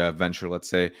media venture, let's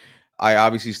say. I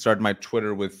obviously started my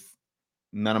Twitter with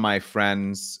none of my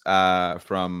friends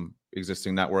from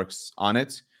existing networks on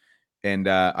it. And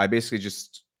I basically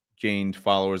just gained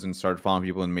followers and started following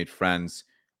people and made friends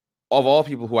of all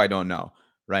people who I don't know,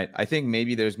 right? I think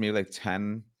maybe there's maybe like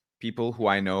 10 people who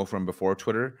I know from before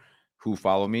Twitter who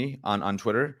follow me on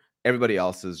Twitter. Everybody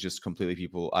else is just completely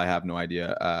people I have no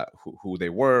idea who they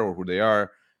were or who they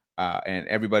are. And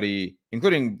everybody,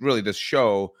 including really this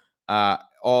show,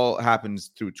 all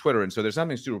happens through Twitter. And so there's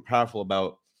something super powerful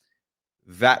about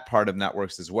that part of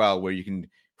networks as well, where you can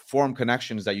form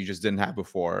connections that you just didn't have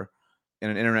before in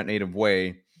an internet native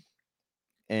way.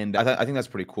 And I think that's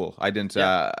pretty cool. I didn't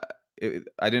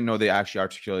know they actually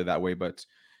articulated that way, but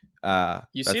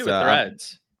you see it with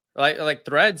threads. Like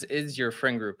threads is your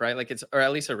friend group, right? Like it's, or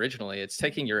at least originally, it's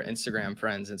taking your Instagram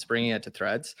friends and it's bringing it to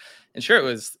threads. And sure,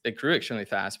 it grew extremely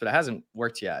fast, but it hasn't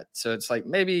worked yet. So it's like,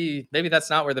 maybe that's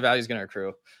not where the value is going to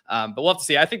accrue. But we'll have to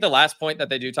see. I think the last point that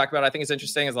they do talk about, I think it's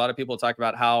interesting, is a lot of people talk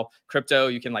about how crypto,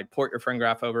 you can like port your friend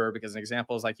graph over, because an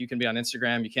example is like, you can be on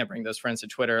Instagram, you can't bring those friends to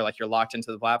Twitter, like you're locked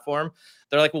into the platform.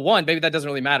 They're like, well, one, maybe that doesn't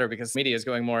really matter because media is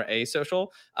going more asocial.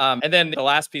 And then the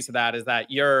last piece of that is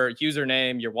that your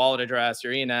username, your wallet address,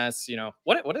 your ENS,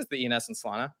 what is the ENS in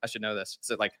Solana? I should know this. Is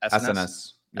it like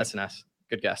SNS? SNS.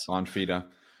 Good guess. On FIDA.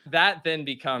 That then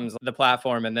becomes the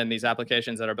platform, and then these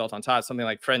applications that are built on top, something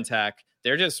like Friend Tech,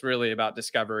 they're just really about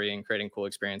discovery and creating cool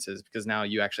experiences, because now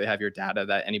you actually have your data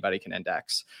that anybody can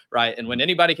index, right? And when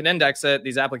anybody can index it,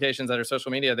 these applications that are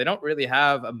social media, they don't really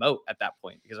have a moat at that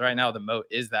point, because right now the moat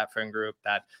is that friend group,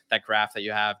 that graph that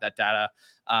you have, that data.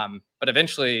 But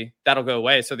eventually that'll go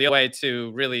away. So the way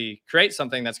to really create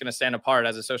something that's going to stand apart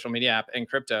as a social media app in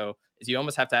crypto is you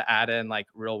almost have to add in like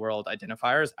real world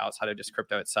identifiers outside of just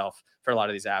crypto itself for a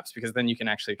lot of these apps, because then you can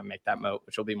actually make that moat,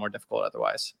 which will be more difficult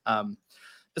otherwise.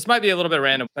 This might be a little bit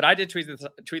random, but I did tweet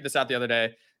this out the other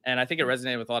day, and I think it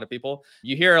resonated with a lot of people.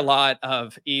 You hear a lot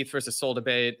of ETH versus SOL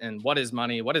debate, and what is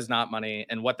money, what is not money,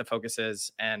 and what the focus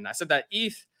is. And I said that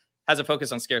ETH has a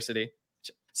focus on scarcity.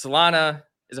 Solana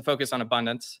is a focus on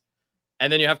abundance.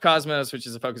 And then you have Cosmos, which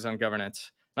is a focus on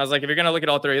governance. And I was like, if you're going to look at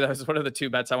all three of those, what are the two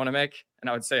bets I want to make? And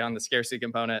I would say on the scarcity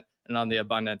component and on the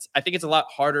abundance. I think it's a lot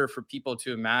harder for people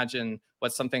to imagine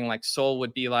what something like SOL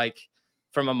would be like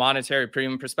from a monetary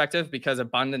premium perspective, because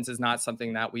abundance is not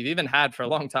something that we've even had for a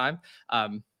long time.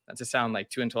 Not to sound like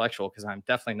too intellectual, because I'm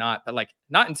definitely not, but like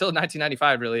not until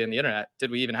 1995 really in the internet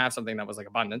did we even have something that was like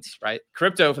abundance, right?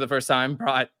 Crypto for the first time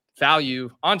brought value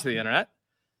onto the internet.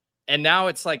 And now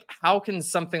it's like, how can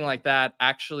something like that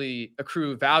actually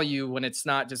accrue value when it's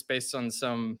not just based on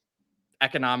some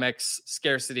economics,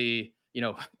 scarcity,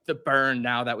 the burn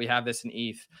now that we have this in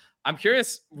ETH? I'm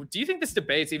curious, do you think this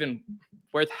debate's even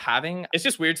worth having? It's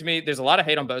just weird to me. There's a lot of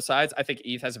hate on both sides. I think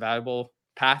ETH has a valuable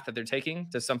path that they're taking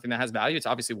to something that has value. It's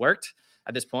obviously worked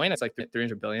at this point. It's like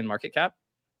 300 billion market cap.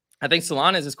 I think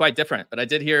Solana's is quite different, but I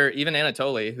did hear even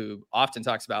Anatoly, who often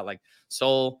talks about like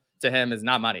Sol to him is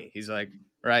not money. He's like,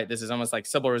 right, this is almost like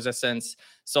Sybil resistance.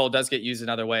 Sol does get used in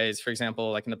other ways, for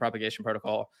example, like in the propagation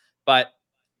protocol. But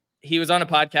he was on a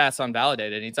podcast on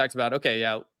Validated, and he talked about, okay,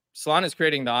 yeah, Solana is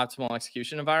creating the optimal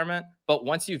execution environment. But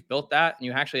once you've built that and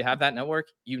you actually have that network,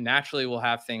 you naturally will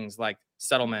have things like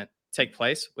settlement take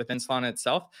place within Solana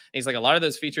itself. And he's like, a lot of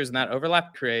those features and that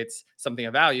overlap creates something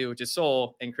of value, which is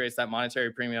Sol, and creates that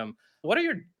monetary premium. What are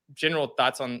your general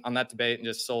thoughts on that debate and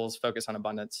just Sol's focus on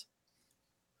abundance?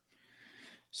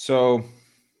 So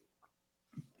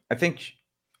I think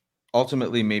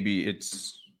ultimately maybe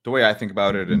it's the way I think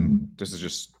about it, and this is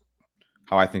just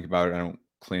how I think about it. I don't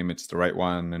claim it's the right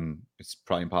one, and it's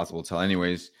probably impossible to tell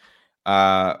anyways.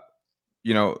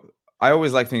 You know, I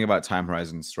always like thinking about time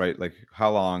horizons, right? Like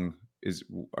how long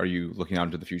are you looking out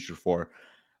into the future for?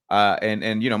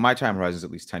 And you know, my time horizon is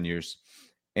at least 10 years.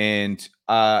 And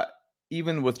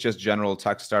even with just general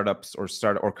tech startups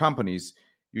or companies,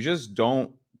 you just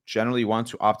don't generally want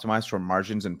to optimize for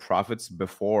margins and profits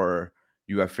before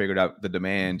you have figured out the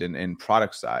demand and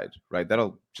product side, right?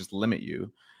 That'll just limit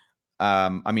you.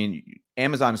 I mean,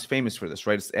 Amazon is famous for this,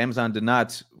 right? Amazon did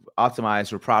not optimize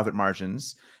for profit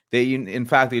margins. In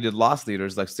fact, they did loss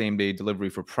leaders like same day delivery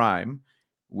for Prime,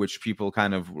 which people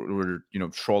kind of were,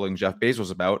 trolling Jeff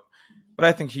Bezos about. But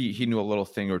I think he knew a little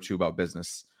thing or two about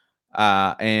business.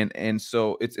 And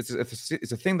so it's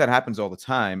a thing that happens all the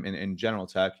time in general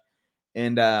tech.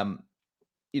 And I'm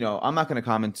not going to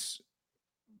comment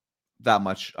that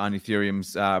much on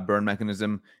Ethereum's burn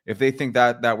mechanism. If they think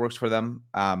that works for them,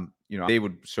 they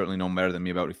would certainly know better than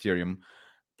me about Ethereum.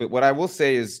 But what I will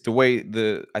say is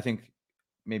I think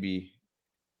maybe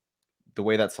the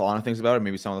way that Solana thinks about it,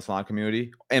 maybe some of the Solana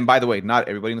community, and by the way, not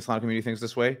everybody in the Solana community thinks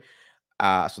this way.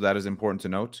 So that is important to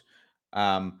note.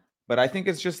 But I think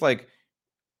it's just like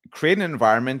create an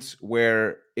environment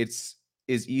where it's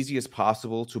as easy as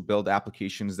possible to build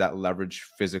applications that leverage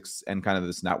physics and kind of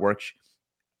this network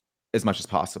as much as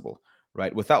possible,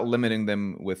 right? Without limiting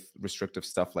them with restrictive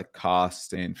stuff like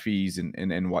cost and fees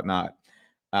and whatnot.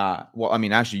 Well, I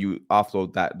mean, actually, you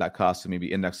offload that cost to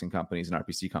maybe indexing companies and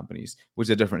RPC companies, which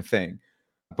is a different thing.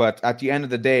 But at the end of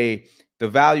the day, the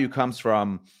value comes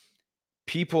from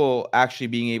people actually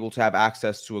being able to have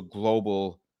access to a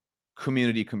global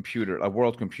community computer, a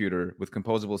world computer with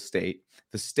composable state.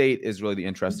 The state is really the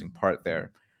interesting part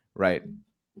there, right?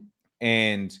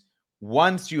 And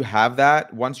once you have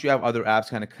that, once you have other apps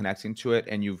kind of connecting to it,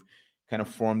 and you've kind of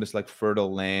formed this like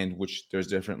fertile land, which there's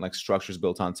different like structures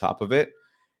built on top of it,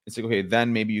 it's like, okay,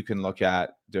 then maybe you can look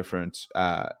at different,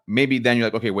 maybe then you're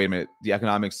like, okay, wait a minute, the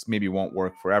economics maybe won't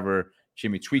work forever.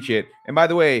 Should we tweak it? And by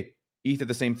the way, ETH did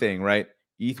the same thing, right?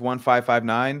 ETH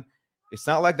 1559. It's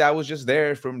not like that was just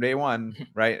there from day one,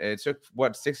 right? It took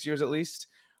 6 years at least.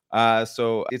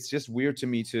 So it's just weird to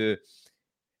me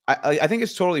I think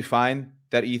it's totally fine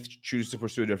that ETH chooses to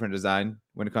pursue a different design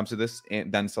when it comes to this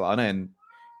than Solana, and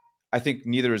I think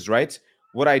neither is right.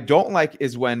 What I don't like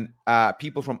is when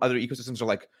people from other ecosystems are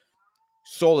like,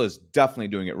 Sol is definitely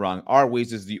doing it wrong. Our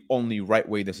ways is the only right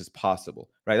way this is possible,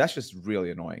 right? That's just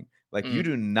really annoying. Like you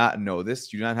do not know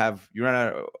this. You're not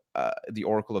the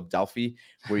Oracle of Delphi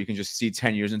where you can just see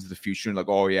 10 years into the future and like,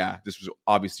 oh yeah, this was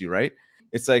obviously right.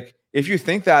 It's like, if you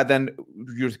think that, then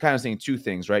you're kind of saying two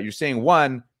things, right? You're saying,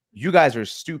 one, you guys are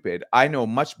stupid. I know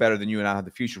much better than you and how the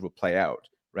future will play out,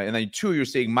 right? And then two, you're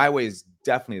saying my way is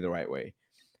definitely the right way,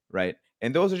 right?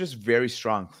 And those are just very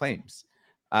strong claims.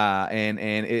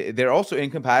 They're also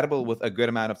incompatible with a good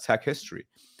amount of tech history.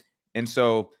 And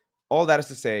so all that is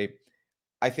to say,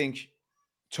 I think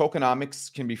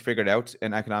tokenomics can be figured out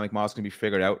and economic models can be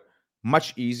figured out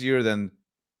much easier than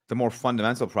the more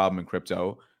fundamental problem in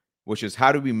crypto, which is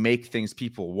how do we make things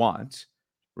people want,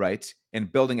 right?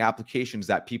 And building applications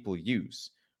that people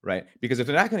use, right? Because if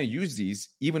they're not going to use these,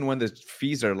 even when the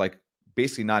fees are like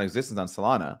basically non-existent on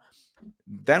Solana,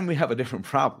 then we have a different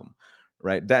problem,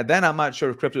 right? Then I'm not sure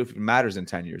if crypto matters in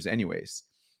 10 years anyways.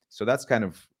 So that's kind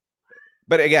of,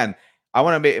 but again, I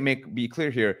want to be clear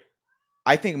here.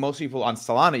 I think most people on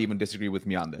Solana even disagree with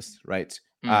me on this, right?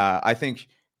 I think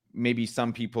maybe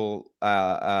some people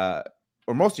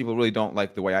or most people really don't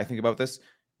like the way I think about this,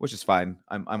 which is fine.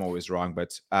 I'm always wrong,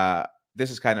 but this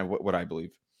is kind of what I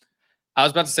believe. I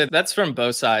was about to say that's from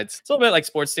both sides. It's a little bit like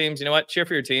sports teams. You know what? Cheer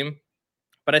for your team.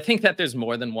 But I think that there's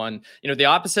more than one. The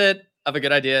opposite of a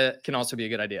good idea can also be a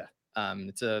good idea.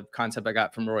 It's a concept I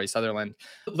got from Roy Sutherland.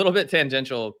 A little bit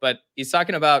tangential, but he's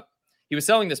talking about, he was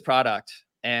selling this product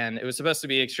and it was supposed to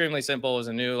be extremely simple. It was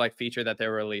a new like feature that they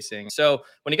were releasing. So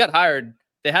when he got hired,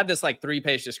 they had this like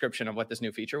 3-page description of what this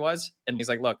new feature was. And he's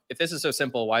like, look, if this is so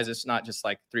simple, why is this not just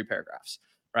like 3 paragraphs?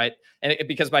 Right. And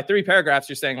because by 3 paragraphs,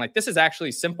 you're saying like, this is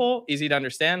actually simple, easy to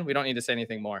understand. We don't need to say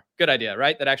anything more. Good idea,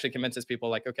 right? That actually convinces people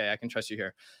like, okay, I can trust you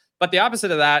here. But the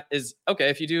opposite of that is, okay,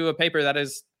 if you do a paper that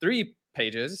is 3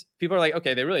 pages, people are like,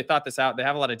 okay, they really thought this out. They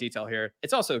have a lot of detail here.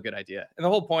 It's also a good idea. And the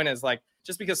whole point is like,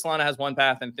 just because Solana has one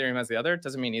path and Ethereum has the other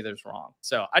doesn't mean either's wrong.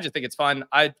 So I just think it's fun.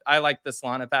 I like the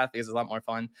Solana path because it's a lot more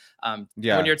fun.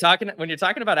 When you're talking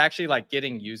about actually like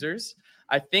getting users,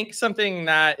 I think something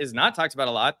that is not talked about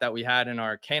a lot that we had in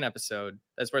our Kane episode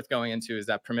that's worth going into is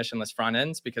that permissionless front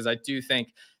ends, because I do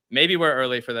think maybe we're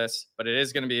early for this, but it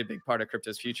is going to be a big part of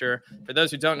crypto's future. For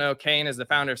those who don't know, Kane is the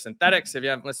founder of Synthetics. If you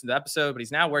haven't listened to the episode, but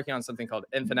he's now working on something called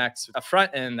Infinex, a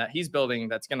front end that he's building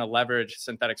that's going to leverage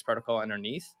Synthetics protocol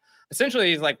underneath.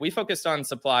 Essentially, he's like, we focused on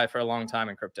supply for a long time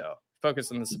in crypto.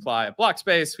 Focused on the supply of block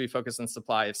space. We focus on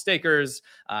supply of stakers.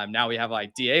 Now we have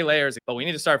like DA layers, but we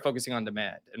need to start focusing on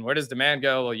demand. And where does demand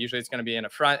go? Well, usually it's going to be in a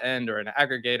front end or an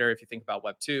aggregator. If you think about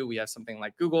Web 2, we have something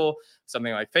like Google,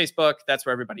 something like Facebook. That's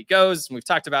where everybody goes. And we've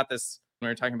talked about this when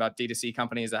we were talking about D2C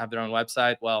companies that have their own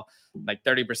website. Well, like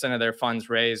 30% of their funds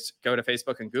raised go to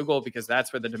Facebook and Google because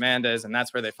that's where the demand is and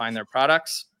that's where they find their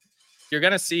products. You're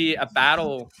going to see a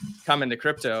battle come into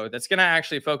crypto that's going to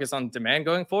actually focus on demand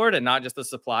going forward and not just the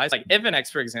supplies. Like Infinex,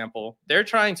 for example, they're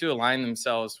trying to align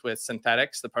themselves with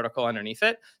Synthetics, the protocol underneath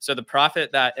it. So the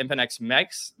profit that Infinex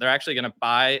makes, they're actually going to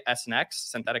buy SNX,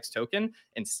 Synthetics token,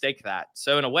 and stake that.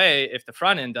 So in a way, if the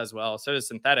front end does well, so does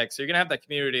Synthetics. So you're going to have that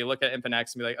community look at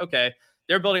Infinex and be like, okay,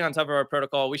 they're building on top of our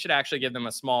protocol. We should actually give them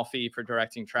a small fee for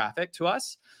directing traffic to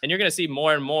us. And you're going to see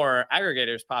more and more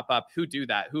aggregators pop up who do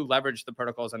that, who leverage the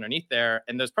protocols underneath there.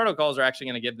 And those protocols are actually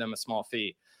going to give them a small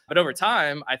fee. But over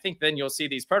time, I think then you'll see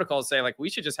these protocols say, like, we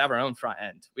should just have our own front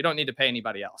end. We don't need to pay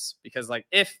anybody else, because like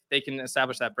if they can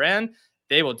establish that brand,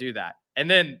 they will do that. And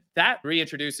then that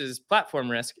reintroduces platform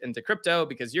risk into crypto,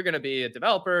 because you're going to be a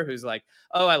developer who's like,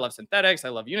 oh, I love Synthetics, I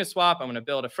love Uniswap, I'm going to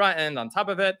build a front end on top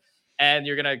of it. And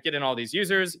you're going to get in all these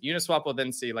users. Uniswap will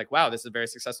then see like, wow, this is a very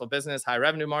successful business, high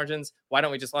revenue margins. Why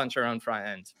don't we just launch our own front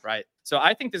end, right? So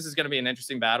I think this is going to be an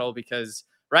interesting battle, because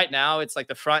right now it's like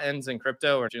the front ends in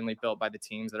crypto are generally built by the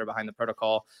teams that are behind the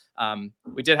protocol.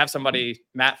 We did have somebody,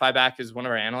 Matt Fyback, who's one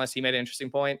of our analysts. He made an interesting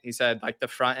point. He said like the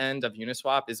front end of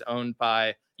Uniswap is owned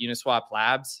by Uniswap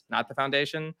Labs, not the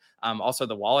foundation. Also,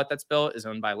 the wallet that's built is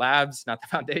owned by Labs, not the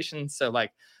foundation. So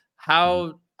like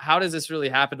how does this really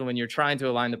happen when you're trying to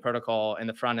align the protocol and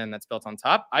the front end that's built on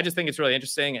top? I just think it's really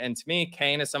interesting. And to me,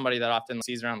 Kane is somebody that often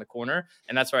sees around the corner.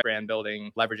 And that's why brand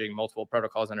building, leveraging multiple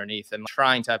protocols underneath and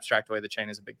trying to abstract away the chain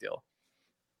is a big deal.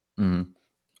 Mm-hmm.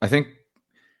 I think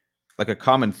like a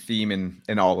common theme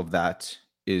in all of that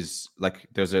is like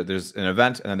there's an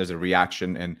event and then there's a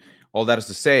reaction. And all that is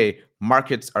to say,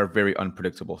 markets are very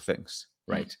unpredictable things,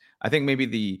 right? Mm-hmm. I think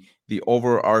maybe the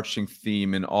overarching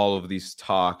theme in all of these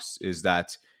talks is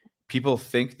that people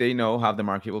think they know how the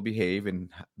market will behave and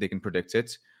they can predict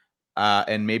it.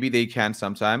 And maybe they can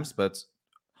sometimes, but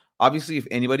obviously if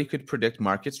anybody could predict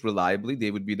markets reliably,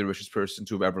 they would be the richest person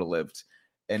to have ever lived.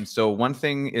 And so one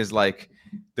thing is like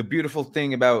the beautiful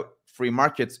thing about free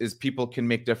markets is people can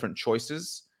make different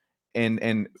choices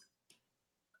and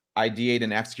ideate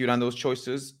and execute on those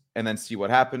choices and then see what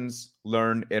happens,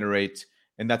 learn, iterate.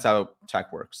 And that's how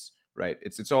tech works, right?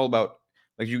 It's all about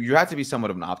like you have to be somewhat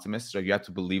of an optimist, right? You have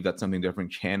to believe that something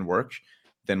different can work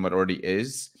than what already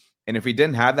is. And if we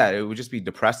didn't have that, it would just be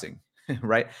depressing,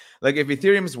 right? Like if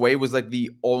Ethereum's way was like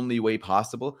the only way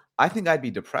possible, I think I'd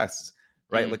be depressed,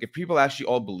 right? Like if people actually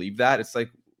all believe that, it's like,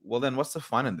 well, then what's the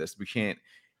fun in this?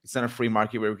 It's not a free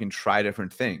market where we can try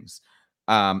different things.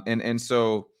 And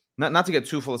so not to get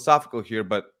too philosophical here,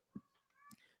 but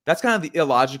that's kind of the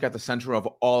illogic at the center of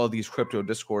all of these crypto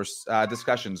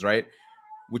discussions, right?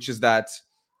 Which is that,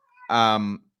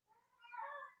 can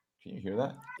you hear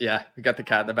that? Yeah, we got the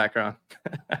cat in the background.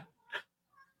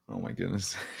 Oh my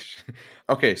goodness.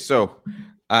 Okay, so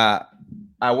I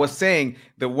was saying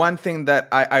the one thing that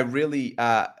I really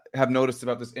have noticed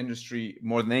about this industry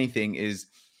more than anything is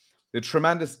the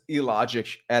tremendous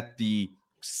illogic at the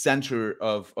center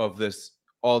of this,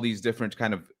 all these different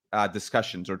kind of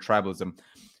discussions or tribalism,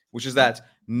 which is that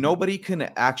nobody can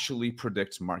actually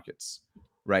predict markets,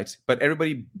 right? But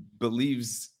everybody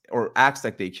believes or acts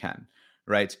like they can,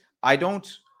 right?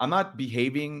 I'm not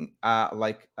behaving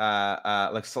like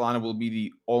Solana will be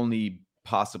the only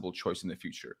possible choice in the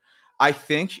future. I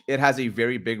think it has a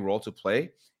very big role to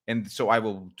play And so I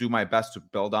will do my best to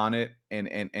build on it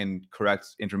and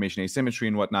correct information asymmetry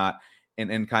and whatnot,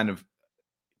 and kind of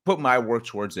put my work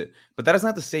towards it. But that is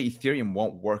not to say Ethereum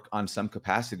won't work on some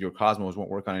capacity or Cosmos won't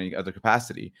work on any other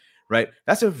capacity, right?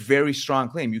 That's a very strong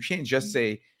claim. You can't just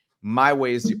say my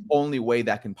way is the only way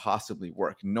that can possibly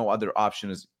work. No other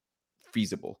option is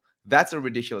feasible. That's a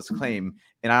ridiculous claim,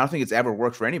 and I don't think it's ever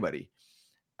worked for anybody.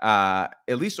 At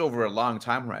least over a long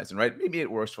time horizon, right? Maybe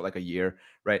it works for like a year,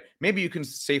 right? Maybe you can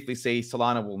safely say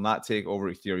Solana will not take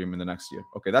over Ethereum in the next year.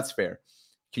 Okay, that's fair.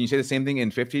 Can you say the same thing in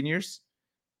 15 years?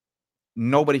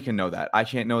 Nobody can know that. I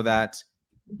can't know that.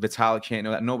 Vitalik can't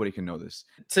know that. Nobody can know this.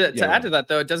 To add to that,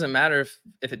 though, it doesn't matter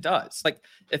if it does. Like,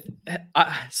 if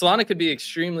Solana could be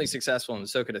extremely successful and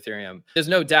so could Ethereum. There's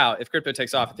no doubt if crypto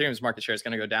takes off, Ethereum's market share is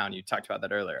going to go down. You talked about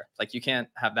that earlier. Like, you can't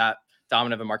have that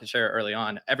dominant of a market share early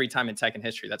on. Every time in tech and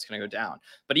history, that's going to go down.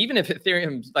 But even if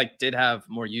Ethereum like did have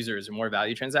more users and more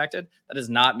value transacted, that does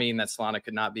not mean that Solana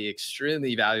could not be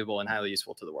extremely valuable and highly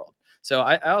useful to the world. So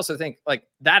I also think like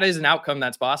that is an outcome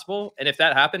that's possible. And if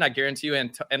that happened, I guarantee you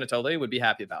Anatoly would be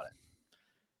happy about it.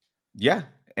 Yeah.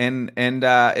 And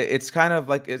it's kind of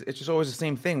like, it's just always the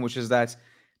same thing, which is that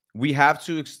we have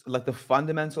to, like, the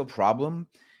fundamental problem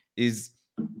is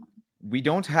we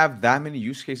don't have that many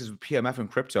use cases with PMF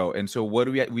and crypto. And so what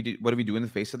do we do in the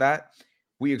face of that?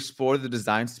 We explore the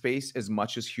design space as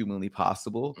much as humanly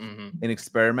possible and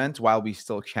experiment while we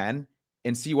still can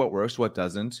and see what works, what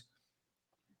doesn't,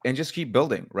 and just keep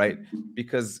building, right?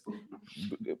 Because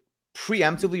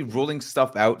preemptively ruling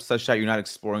stuff out such that you're not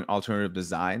exploring alternative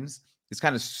designs is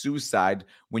kind of suicide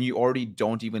when you already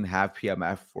don't even have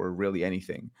PMF for really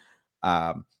anything.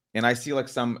 And I see like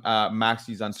some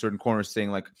maxis on certain corners saying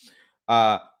like,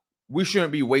 we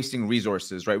shouldn't be wasting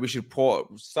resources, right? We should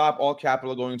stop all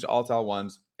capital going into alt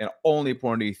L1s and only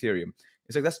pour into Ethereum.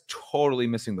 It's like, that's totally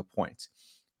missing the point,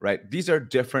 right? These are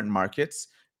different markets.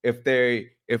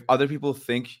 If other people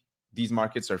think these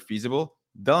markets are feasible,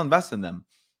 they'll invest in them.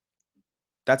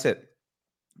 That's it.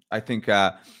 I think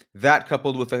that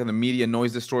coupled with like the media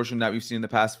noise distortion that we've seen in the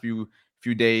past few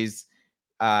days,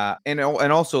 and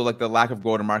also like the lack of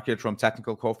go-to-market from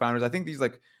technical co-founders, I think these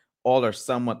like all are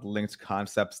somewhat linked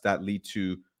concepts that lead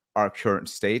to our current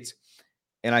state.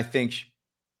 And I think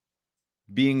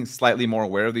being slightly more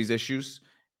aware of these issues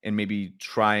and maybe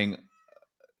trying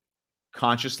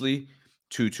consciously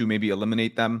to maybe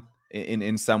eliminate them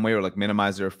in some way or like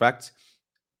minimize their effect,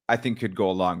 I think could go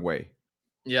a long way.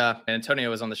 Yeah, Antonio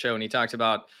was on the show and he talked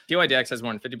about DYDX has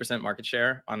more than 50% market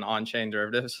share on-chain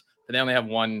derivatives, but they only have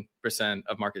 1%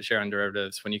 of market share on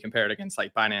derivatives when you compare it against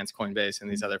like Binance, Coinbase,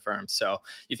 and these other firms. So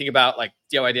you think about like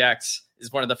DYDX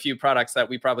is one of the few products that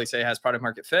we probably say has product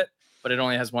market fit, but it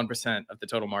only has 1% of the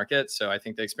total market. So I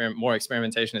think the more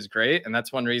experimentation is great. And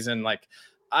that's one reason like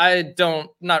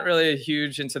not really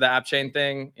huge into the app chain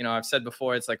thing. You know, I've said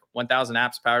before, it's like 1,000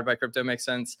 apps powered by crypto makes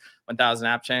sense. 1,000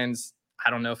 app chains, I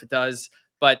don't know if it does.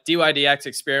 But DYDX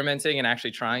experimenting and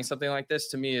actually trying something like this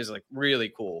to me is like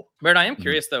really cool. Mert, I am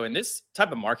curious though, in this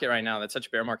type of market right now, that's such a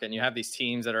bear market, and you have these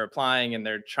teams that are applying and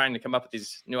they're trying to come up with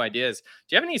these new ideas.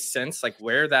 Do you have any sense like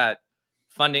where that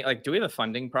funding, like do we have a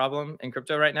funding problem in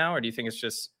crypto right now? Or do you think it's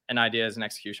just an idea as an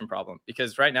execution problem?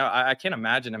 Because right now I can't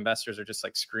imagine investors are just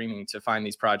like screaming to find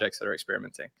these projects that are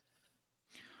experimenting.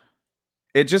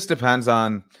 It just depends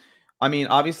on, I mean,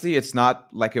 obviously it's not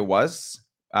like it was.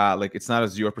 Like it's not a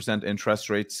 0% interest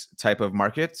rates type of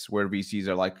market where VCs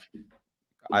are like,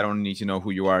 I don't need to know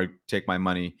who you are, take my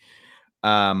money.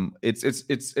 It's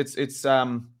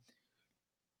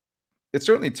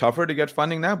certainly tougher to get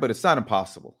funding now, but it's not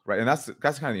impossible, right? And that's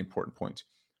kind of the important point,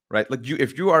 right? Like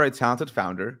if you are a talented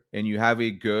founder and you have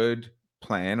a good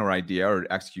plan or idea or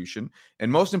execution, and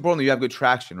most importantly, you have good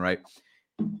traction, right?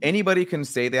 Anybody can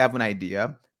say they have an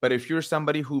idea, but if you're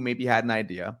somebody who maybe had an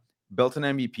idea, built an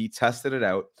MVP, tested it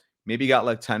out, maybe got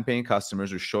like 10 paying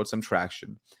customers or showed some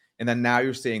traction, and then now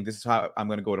you're saying this is how I'm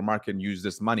going to go to market and use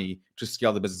this money to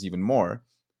scale the business even more,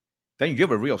 then you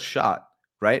have a real shot,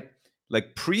 right?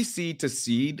 Like pre-seed to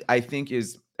seed, I think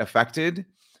is affected,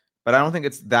 but I don't think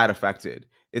it's that affected.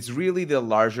 It's really the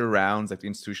larger rounds, like the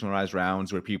institutionalized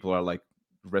rounds where people are like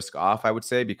risk off, I would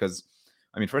say, because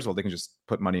I mean, first of all, they can just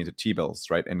put money into T-bills,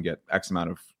 right? And get X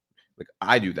amount of, like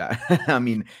I do that. I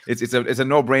mean, it's a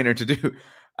no-brainer to do.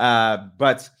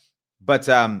 But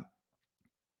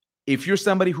if you're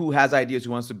somebody who has ideas,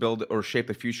 who wants to build or shape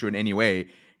the future in any way,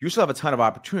 you still have a ton of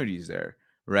opportunities there,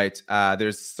 right?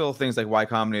 There's still things like Y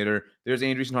Combinator. There's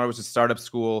Andreessen Horowitz' startup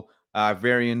school,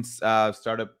 Variance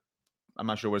startup. I'm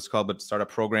not sure what it's called, but startup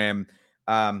program.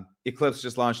 Eclipse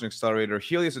just launched an accelerator.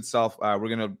 Helios itself, we're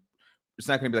going to it's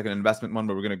not going to be like an investment one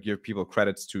where we're going to give people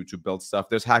credits to build stuff.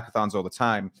 There's hackathons all the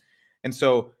time. And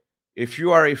so if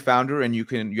you are a founder and you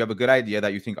have a good idea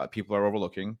that you think people are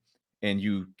overlooking and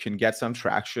you can get some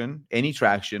traction, any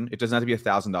traction, it doesn't have to be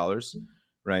 $1,000,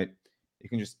 right? You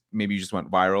can just, maybe you just went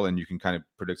viral and you can kind of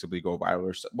predictably go viral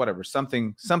or whatever, some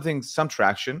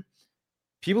traction.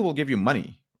 People will give you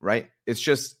money, right? It's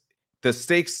just the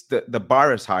stakes, the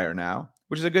bar is higher now,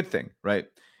 which is a good thing, right?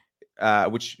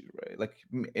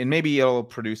 And maybe it'll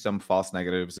produce some false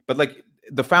negatives, but like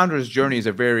the founder's journey is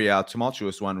a very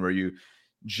tumultuous one where you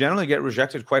generally get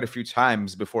rejected quite a few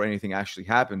times before anything actually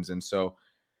happens. And so,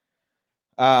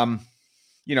 all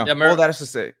that is to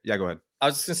say, yeah, go ahead. I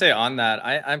was just gonna say on that,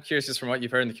 I'm curious just from what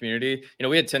you've heard in the community.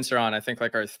 We had Tinsor on, I think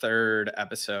like our 3rd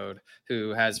episode, who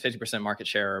has 50% market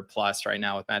share or plus right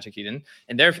now with Magic Eden.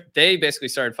 And they basically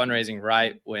started fundraising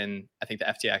right when I think the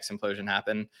FTX implosion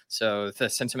happened. So the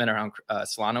sentiment around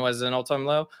Solana was an all-time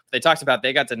low. They talked about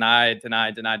they got denied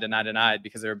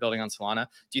because they were building on Solana.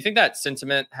 Do you think that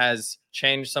sentiment has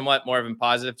changed somewhat more of a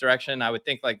positive direction? I would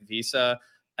think like Visa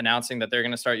announcing that they're going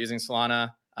to start using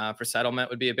Solana for settlement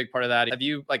would be a big part of that. Have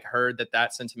you heard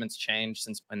that sentiment's changed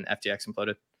since when FTX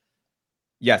imploded?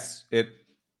 Yes,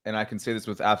 and I can say this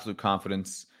with absolute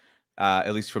confidence,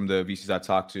 at least from the VCs I've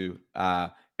talked to.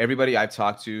 Everybody I've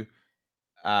talked to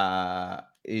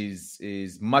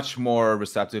is much more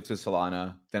receptive to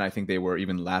Solana than I think they were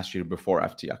even last year before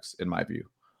FTX, in my view.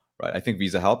 Right? I think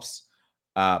Visa helps,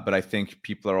 but I think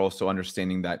people are also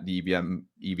understanding that the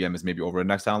EVM is maybe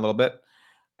over-indexed down a little bit,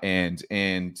 and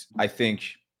I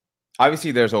think.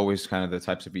 Obviously, there's always kind of the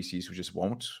types of VCs who just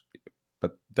won't.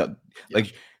 But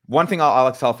one thing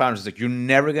I'll tell founders is you're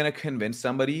never going to convince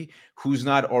somebody who's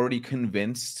not already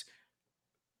convinced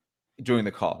during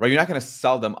the call, right? You're not going to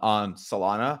sell them on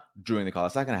Solana during the call.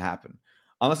 That's not going to happen.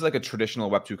 Unless it's like a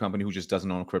traditional Web2 company who just doesn't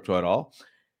own crypto at all.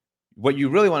 What you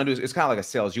really want to do is it's kind of like a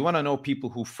sales. You want to know people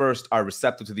who first are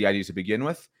receptive to the idea to begin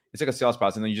with. It's like a sales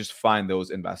process, and then you just find those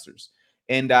investors.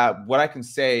 And what I can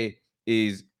say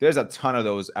is there's a ton of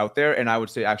those out there, and I would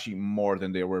say actually more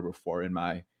than there were before in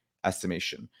my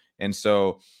estimation. And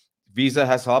so Visa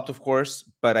has helped, of course,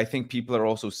 but I think people are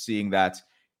also seeing that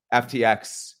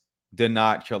FTX did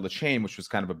not kill the chain, which was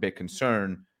kind of a big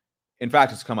concern. In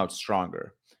fact, it's come out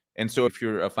stronger. And so if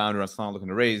you're a founder on Solana looking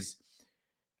to raise,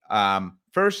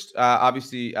 first,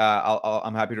 obviously,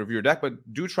 I'm happy to review your deck, but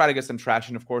do try to get some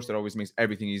traction. Of course, that always makes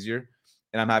everything easier.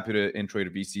 And I'm happy to intro to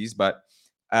VCs, but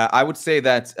I would say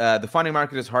that the funding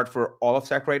market is hard for all of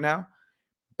tech right now,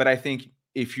 but I think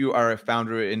if you are a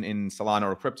founder in Solana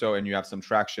or crypto and you have some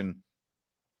traction,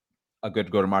 a good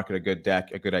go-to-market, a good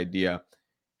deck, a good idea,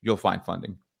 you'll find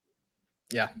funding.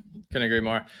 Yeah, couldn't agree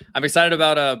more. I'm excited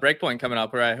about a Breakpoint coming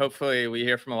up where hopefully we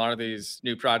hear from a lot of these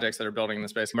new projects that are building in the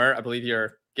space. Mert, I believe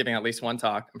you're giving at least one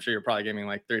talk. I'm sure you're probably giving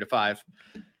 3 to 5.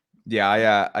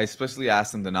 Yeah, I especially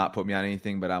asked them to not put me on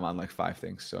anything, but I'm on 5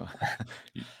 things. So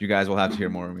you guys will have to hear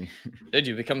more of me. Did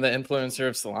you become the influencer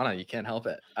of Solana? You can't help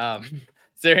it.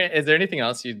 Is there anything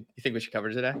else you think we should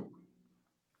cover today?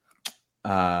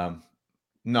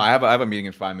 No, I have a meeting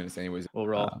in 5 minutes anyways. We'll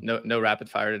roll. No rapid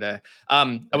fire today.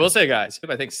 I will say, guys,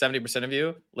 I think 70% of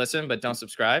you listen but don't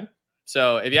subscribe.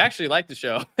 So if you actually like the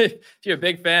show, if you're a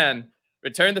big fan,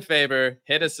 return the favor,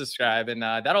 hit a subscribe, and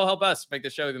that'll help us make the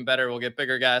show even better. We'll get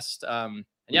bigger guests. And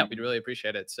yeah, we'd really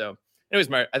appreciate it. So anyways,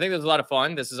 Mert, I think this was a lot of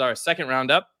fun. This is our second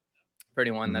roundup for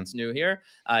anyone that's new here.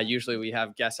 Usually we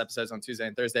have guest episodes on Tuesday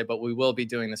and Thursday, but we will be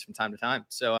doing this from time to time.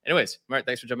 So anyways, Mert,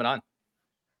 thanks for jumping on.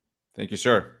 Thank you,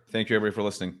 sir. Thank you, everybody, for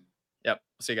listening. Yep.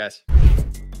 See you guys.